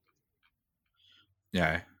model.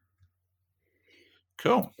 Yeah.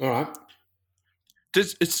 Cool. All right.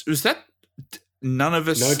 Was that none of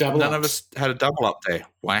us? No double none ups. of us had a double up there.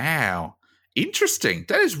 Wow, interesting.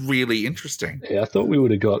 That is really interesting. Yeah, I thought we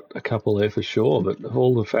would have got a couple there for sure, but of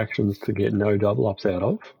all the factions to get no double ups out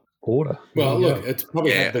of, Order. Well, There you look, go. it's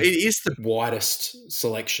probably had it is the widest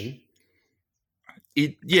selection.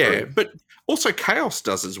 but also Chaos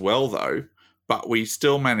does as well though. But we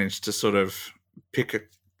still managed to sort of pick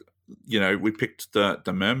we picked the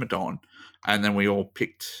Myrmidon, and then we all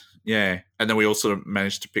picked and then we all sort of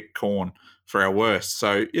managed to pick Khorne for our worst.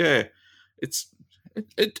 So yeah, it's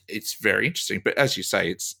very interesting. But as you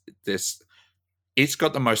say, it's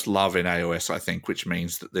got the most love in AOS, I think, which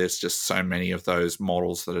means that there's just so many of those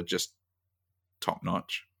models that are just top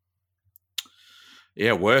notch.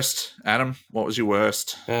 Yeah, worst. Adam, what was your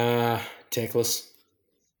worst? Teclis.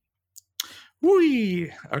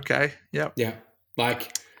 Whee! Okay, yep. Yeah.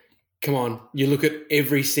 Like, come on. You look at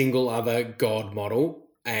every single other god model,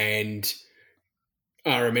 and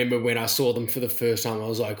I remember when I saw them for the first time, I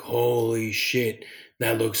was like, holy shit,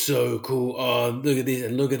 that looks so cool. Oh, look at this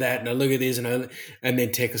and look at that and look at this. And then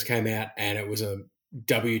Teclis came out and it was a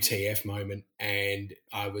WTF moment and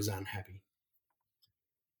I was unhappy.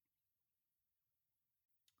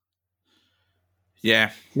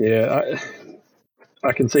 Yeah. Yeah,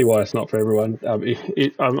 I can see why it's not for everyone.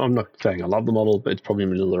 I'm not saying I love the model, but it's probably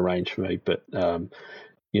middle of the range for me. But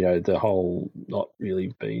the whole not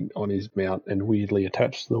really being on his mount and weirdly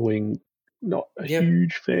attached to the wing, not a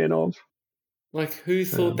huge fan of. Like, who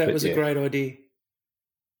thought that was a great idea?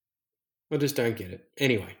 I just don't get it.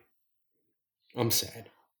 Anyway, I'm sad.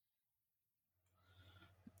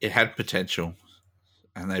 It had potential,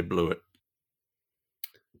 and they blew it.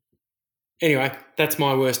 Anyway, that's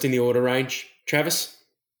my worst in the order range. Travis?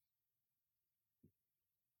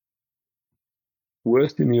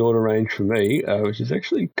 Worst in the order range for me, which is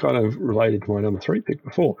actually kind of related to my number 3 pick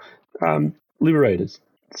before, Liberators.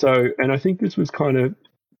 So, and I think this was kind of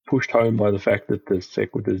pushed home by the fact that the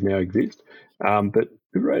Sequitors now exist. But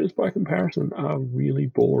Liberators, by comparison, are really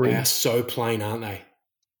boring. They are so plain, aren't they?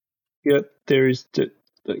 Yeah, there is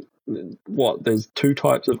there's 2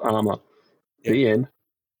 types of armor. Yep. The end.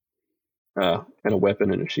 And a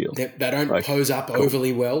weapon and a shield. They don't pose up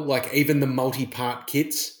overly well. Like, even the multi-part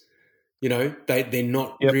kits, they're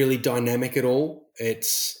not really dynamic at all.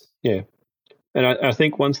 Yeah. And I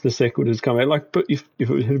think once the Sequitors come out, but if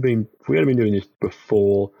we had been doing this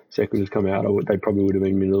before Sequitors come out, they probably would have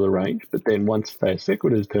been middle of the range. But then once the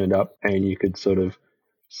Sequitors turned up and you could sort of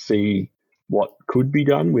see what could be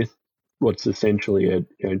done with what's essentially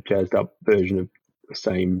a jazzed up version of the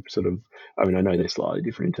same sort of, I mean, I know they're slightly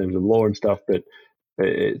different in terms of lore and stuff, but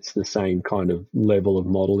it's the same kind of level of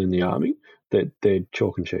model in the army, that they're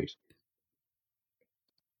chalk and cheese.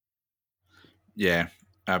 Yeah,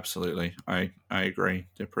 absolutely. I agree.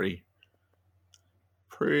 They're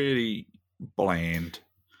pretty bland.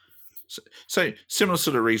 So similar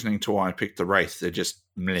sort of reasoning to why I picked the Wraith. They're just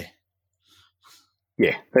meh.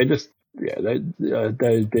 Yeah, their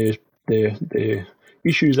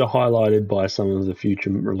issues are highlighted by some of the future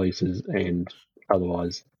releases, and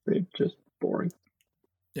otherwise they're just boring.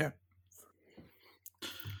 Yeah.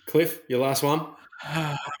 Cliff, your last one?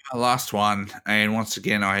 Last one, and once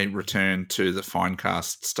again I returned to the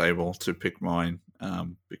Finecast stable to pick mine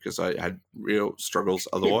because I had real struggles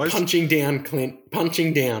otherwise. Punching down, Clint.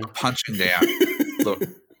 Punching down. Look,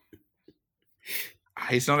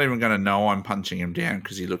 he's not even going to know I'm punching him down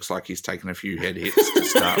because he looks like he's taken a few head hits to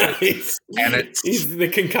start with. And it's the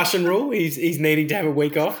concussion rule. He's needing to have a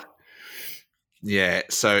week off. Yeah,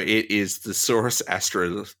 so it is the Saurus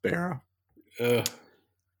Astrolith Bearer.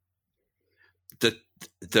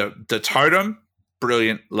 The totem,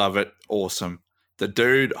 brilliant, love it, awesome. The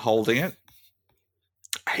dude holding it,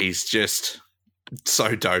 he's just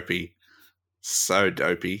so dopey,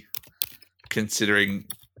 considering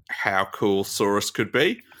how cool Saurus could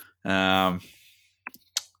be. Yeah,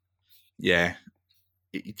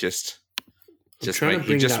 it just makes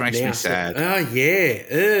me sad. Oh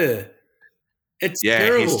yeah, it's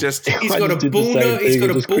terrible. He's got a bull. He's got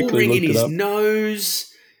a bull ring in his nose.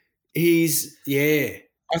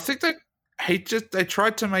 I think that they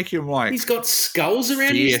tried to make him like he's got skulls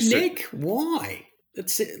around his neck. Why?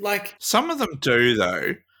 It's like some of them do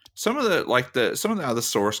though. Some of the other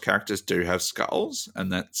Saurus characters do have skulls, and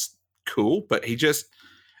that's cool. But he's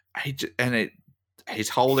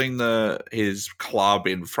holding his club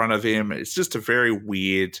in front of him. It's just a very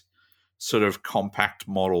weird sort of compact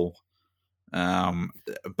model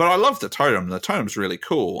But I love the totem. The totem's really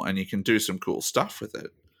cool, and you can do some cool stuff with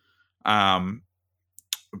it.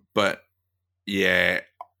 But yeah,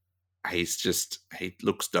 he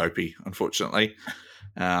looks dopey, unfortunately.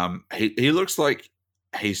 He looks like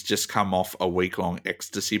he's just come off a week-long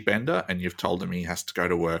ecstasy bender, and you've told him he has to go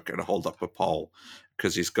to work and hold up a pole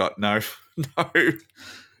because he's got no.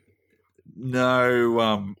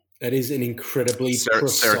 That is an incredibly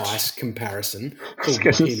precise comparison. I was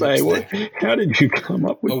going to say, how did you come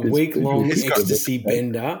up with a this week-long ecstasy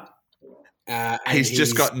bender? He's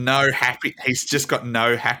just got no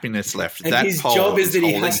happiness left. And that his pole job is that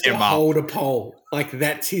he holding has to him up. hold a pole. Like,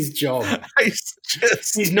 that's his job.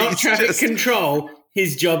 He's not traffic control.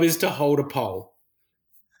 His job is to hold a pole.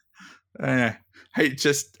 He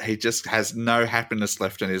just has no happiness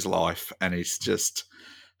left in his life, and he's just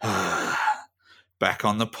back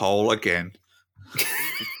on the pole again,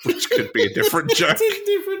 which could be a different joke. It's a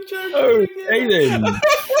different joke. Oh, hey then.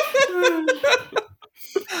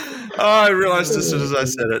 I realised as soon as I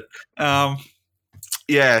said it.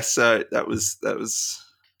 So that was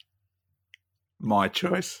my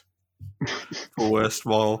choice for worst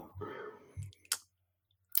mole.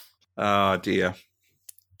 Oh dear.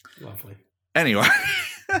 Lovely. Anyway,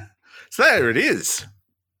 so there it is.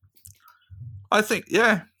 I think,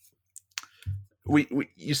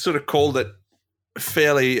 you sort of called it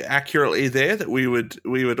fairly accurately there that we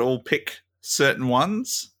would all pick certain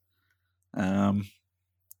ones, and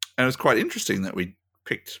it was quite interesting that we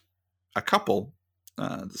picked a couple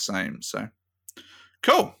the same. So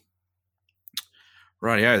cool.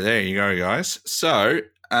 Rightio, there you go, guys. So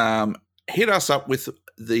hit us up with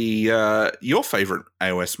the your favorite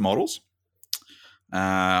AOS models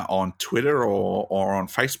on Twitter or on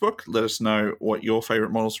Facebook. Let us know what your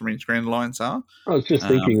favorite models from Each Grand Alliance are. I was just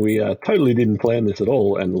thinking we totally didn't plan this at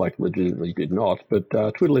all, and legitimately did not. But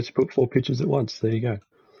Twitter lets you put 4 pictures at once. There you go.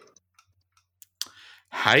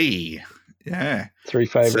 Hey, yeah. 3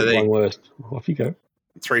 favourite, 1 worst. Off you go.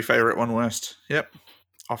 3 favourite, 1 worst. Yep.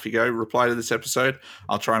 Off you go. Reply to this episode.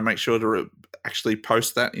 I'll try and make sure to actually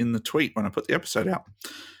post that in the tweet when I put the episode out.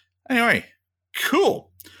 Anyway,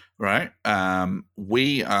 cool. Right.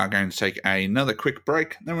 We are going to take another quick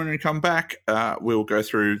break. Then when we come back, we'll go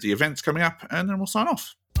through the events coming up, and then we'll sign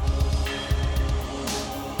off.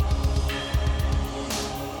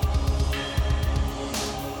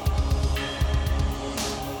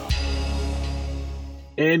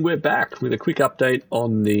 And we're back with a quick update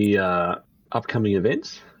on the upcoming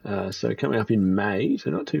events. So coming up in May,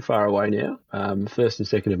 so not too far away now. 1st and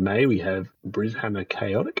 2nd of May, we have Brishammer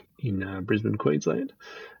Chaotic in Brisbane, Queensland.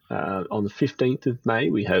 On the 15th of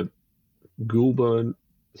May, we have Goulburn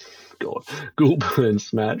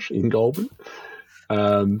Smash in Goulburn.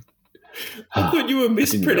 I thought you were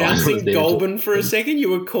mispronouncing Goulburn for a second.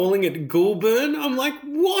 You were calling it Goulburn. I'm like,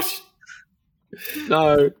 what?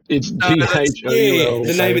 No, it's GHOUL. Yeah,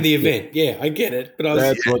 the name of the event. Yeah, I get it. But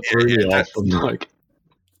that's what threw me off. I'm like,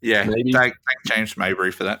 maybe. Thank James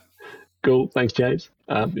Mabry for that. Cool. Thanks, James.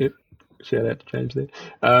 Yep. Shout out to James there.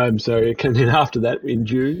 So coming in after that in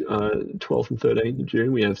June, 12th and 13th of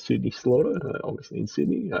June, we have Sydney Slaughter, obviously in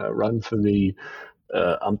Sydney, run for the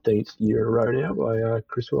umpteenth year in a row now by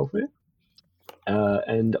Chris Welfare.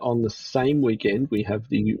 And on the same weekend, we have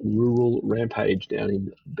the Rural Rampage down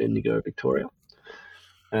in Bendigo, Victoria.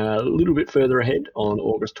 A little bit further ahead, on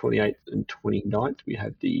August 28th and 29th, we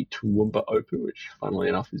have the Toowoomba Open, which funnily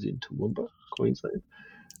enough is in Toowoomba, Queensland.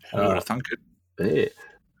 Who would have thunk it? Yeah.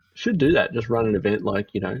 Should do that. Just run an event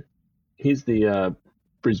like, here's the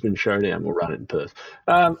Brisbane Showdown. We'll run it in Perth.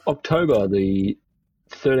 October the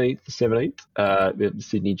 13th to 17th, we have the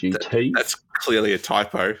Sydney GT. That's clearly a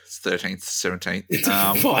typo. It's 13th to 17th. It's a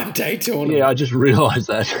 5-day tournament. Yeah, I just realised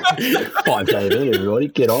that. 5-day event, everybody.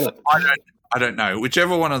 Get on it. I don't know.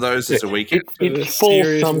 Whichever one of those is a weekend. It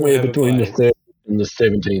falls somewhere between the 13th and the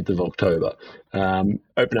 17th of October.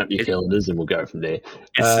 Open up your calendars and we'll go from there.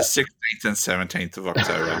 It's the 16th and 17th of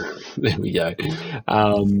October. There we go.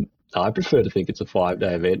 I prefer to think it's a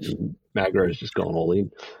 5-day event, and Magro's just gone all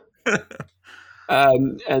in.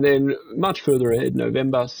 And then much further ahead,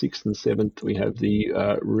 November 6th and 7th, we have the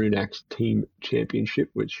Runax Team Championship,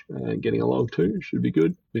 which getting along too should be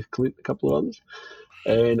good, with Clint, a couple of others.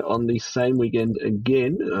 And on the same weekend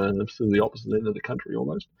again, still the opposite end of the country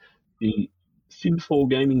almost, the Sinfall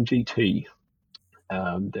Gaming GT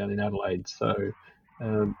down in Adelaide. So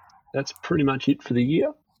that's pretty much it for the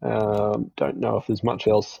year. Don't know if there's much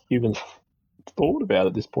else even thought about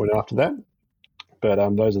at this point after that. But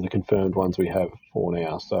those are the confirmed ones we have for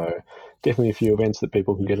now. So definitely a few events that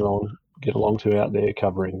people can get along to out there,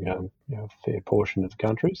 covering a fair portion of the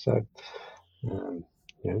country. So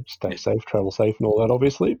stay safe, travel safe, and all that,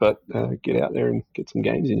 obviously. But get out there and get some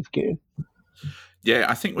games in if you can. Yeah,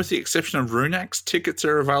 I think with the exception of Runax, tickets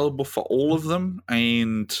are available for all of them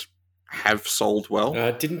and have sold well.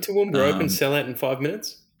 Didn't Toowoomba Open sell out in 5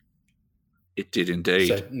 minutes? It did indeed.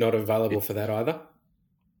 So not available for that either?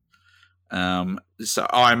 So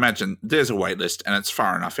I imagine there's a wait list, and it's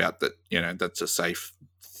far enough out that that's a safe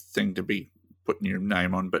thing to be putting your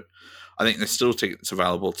name on. But I think there's still tickets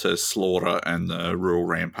available to Slaughter and the Rural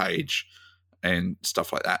Rampage and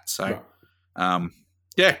stuff like that. So,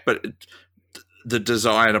 right. But the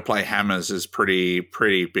desire to play Hammers is pretty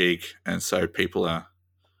big, and so people are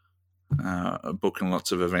booking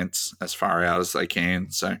lots of events as far out as they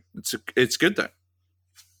can. So it's good though.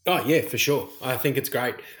 Oh, yeah, for sure. I think it's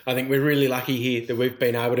great. I think we're really lucky here that we've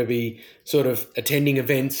been able to be sort of attending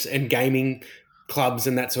events and gaming clubs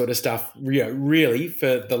and that sort of stuff, really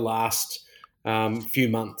for the last few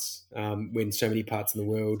months when so many parts of the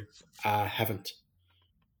world haven't.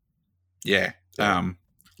 Yeah.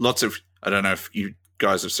 Lots of, I don't know if you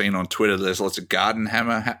guys have seen on Twitter, there's lots of garden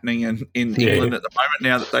hammer happening in England at the moment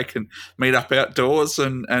now that they can meet up outdoors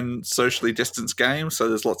and socially distance games. So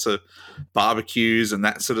there's lots of barbecues and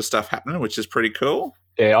that sort of stuff happening, which is pretty cool.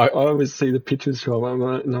 Yeah, I always see the pictures from them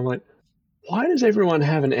and I'm like, why does everyone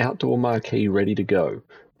have an outdoor marquee ready to go?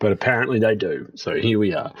 But apparently they do. So here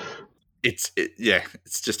we are. It's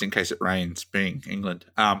just in case it rains, being England.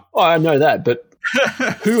 I know that, but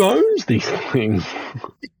who owns these things?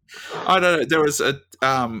 I don't know. There was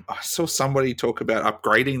I saw somebody talk about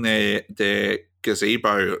upgrading their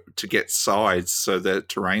gazebo to get sides so the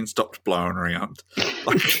terrain stopped blowing around.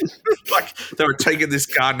 Like they were taking this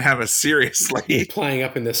garden hammer seriously. Playing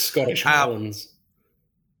up in the Scottish Highlands.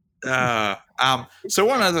 So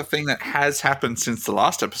one other thing that has happened since the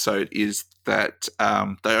last episode is that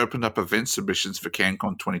they opened up event submissions for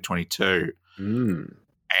CanCon 2022.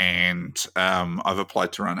 And I've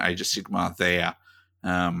applied to run Age of Sigmar there.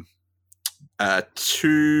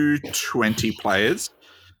 220 players.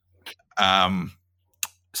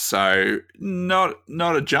 So not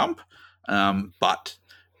a jump, but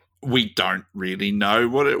we don't really know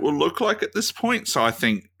what it will look like at this point. So I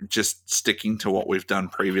think just sticking to what we've done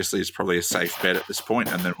previously is probably a safe bet at this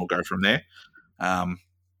point, and then we'll go from there.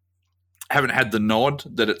 Haven't had the nod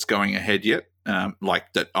that it's going ahead yet,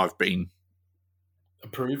 like that I've been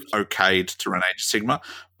approved, okayed to run Age of Sigmar,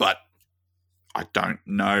 but I don't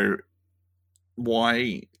know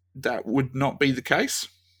why that would not be the case.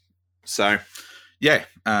 So, yeah,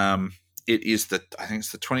 it is I think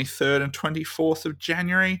it's the 23rd and 24th of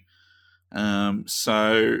January.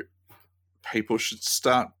 So people should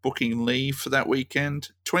start booking leave for that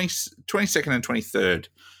weekend, 22nd and 23rd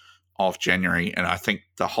of January. And I think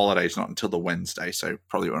the holiday's not until the Wednesday, so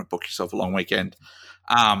probably want to book yourself a long weekend.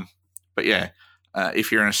 But yeah, if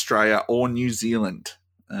you're in Australia or New Zealand,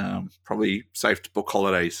 probably safe to book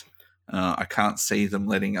holidays. I can't see them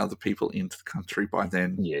letting other people into the country by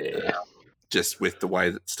then. Yeah. Just with the way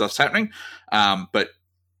that stuff's happening. But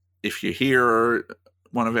if you're here or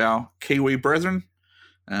one of our Kiwi brethren,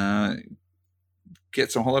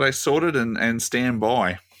 get some holidays sorted and stand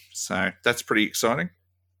by. So that's pretty exciting.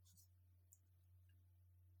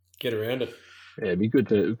 Get around it. Yeah, it'd be good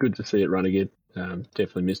to see it run again.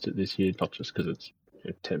 Definitely missed it this year, not just because it's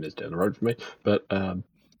 10 minutes down the road for me, but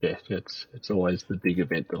it's always the big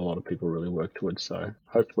event that a lot of people really work towards. So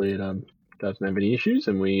hopefully it doesn't have any issues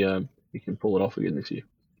and we can pull it off again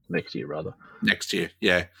next year rather. Next year,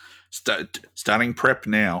 yeah. Starting prep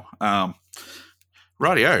now.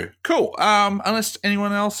 Rightio, cool. Unless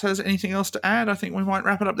anyone else has anything else to add, I think we might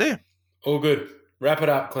wrap it up there. All good. Wrap it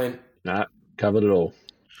up, Clint. Nah, covered it all.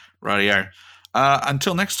 Rightio.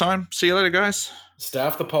 Until next time, see you later, guys.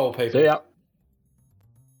 Staff the poll, people. See ya.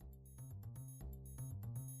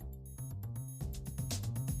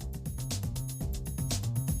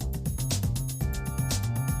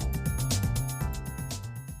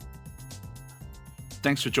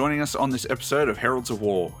 Thanks for joining us on this episode of Heralds of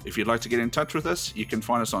War. If you'd like to get in touch with us, you can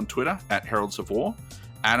find us on Twitter at Heralds of War.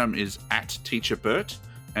 Adam is at Teacher Bert,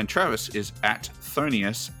 and Travis is at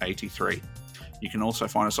Thonius83. You can also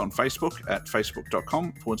find us on Facebook at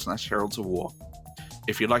facebook.com/Heralds of War.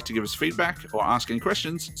 If you'd like to give us feedback or ask any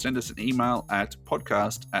questions, send us an email at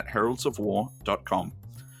podcast@heraldsofwar.com.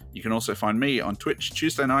 You can also find me on Twitch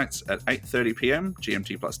Tuesday nights at 8:30 p.m.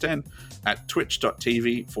 GMT+10 at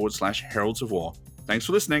twitch.tv/Heralds of War. Thanks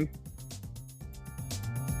for listening.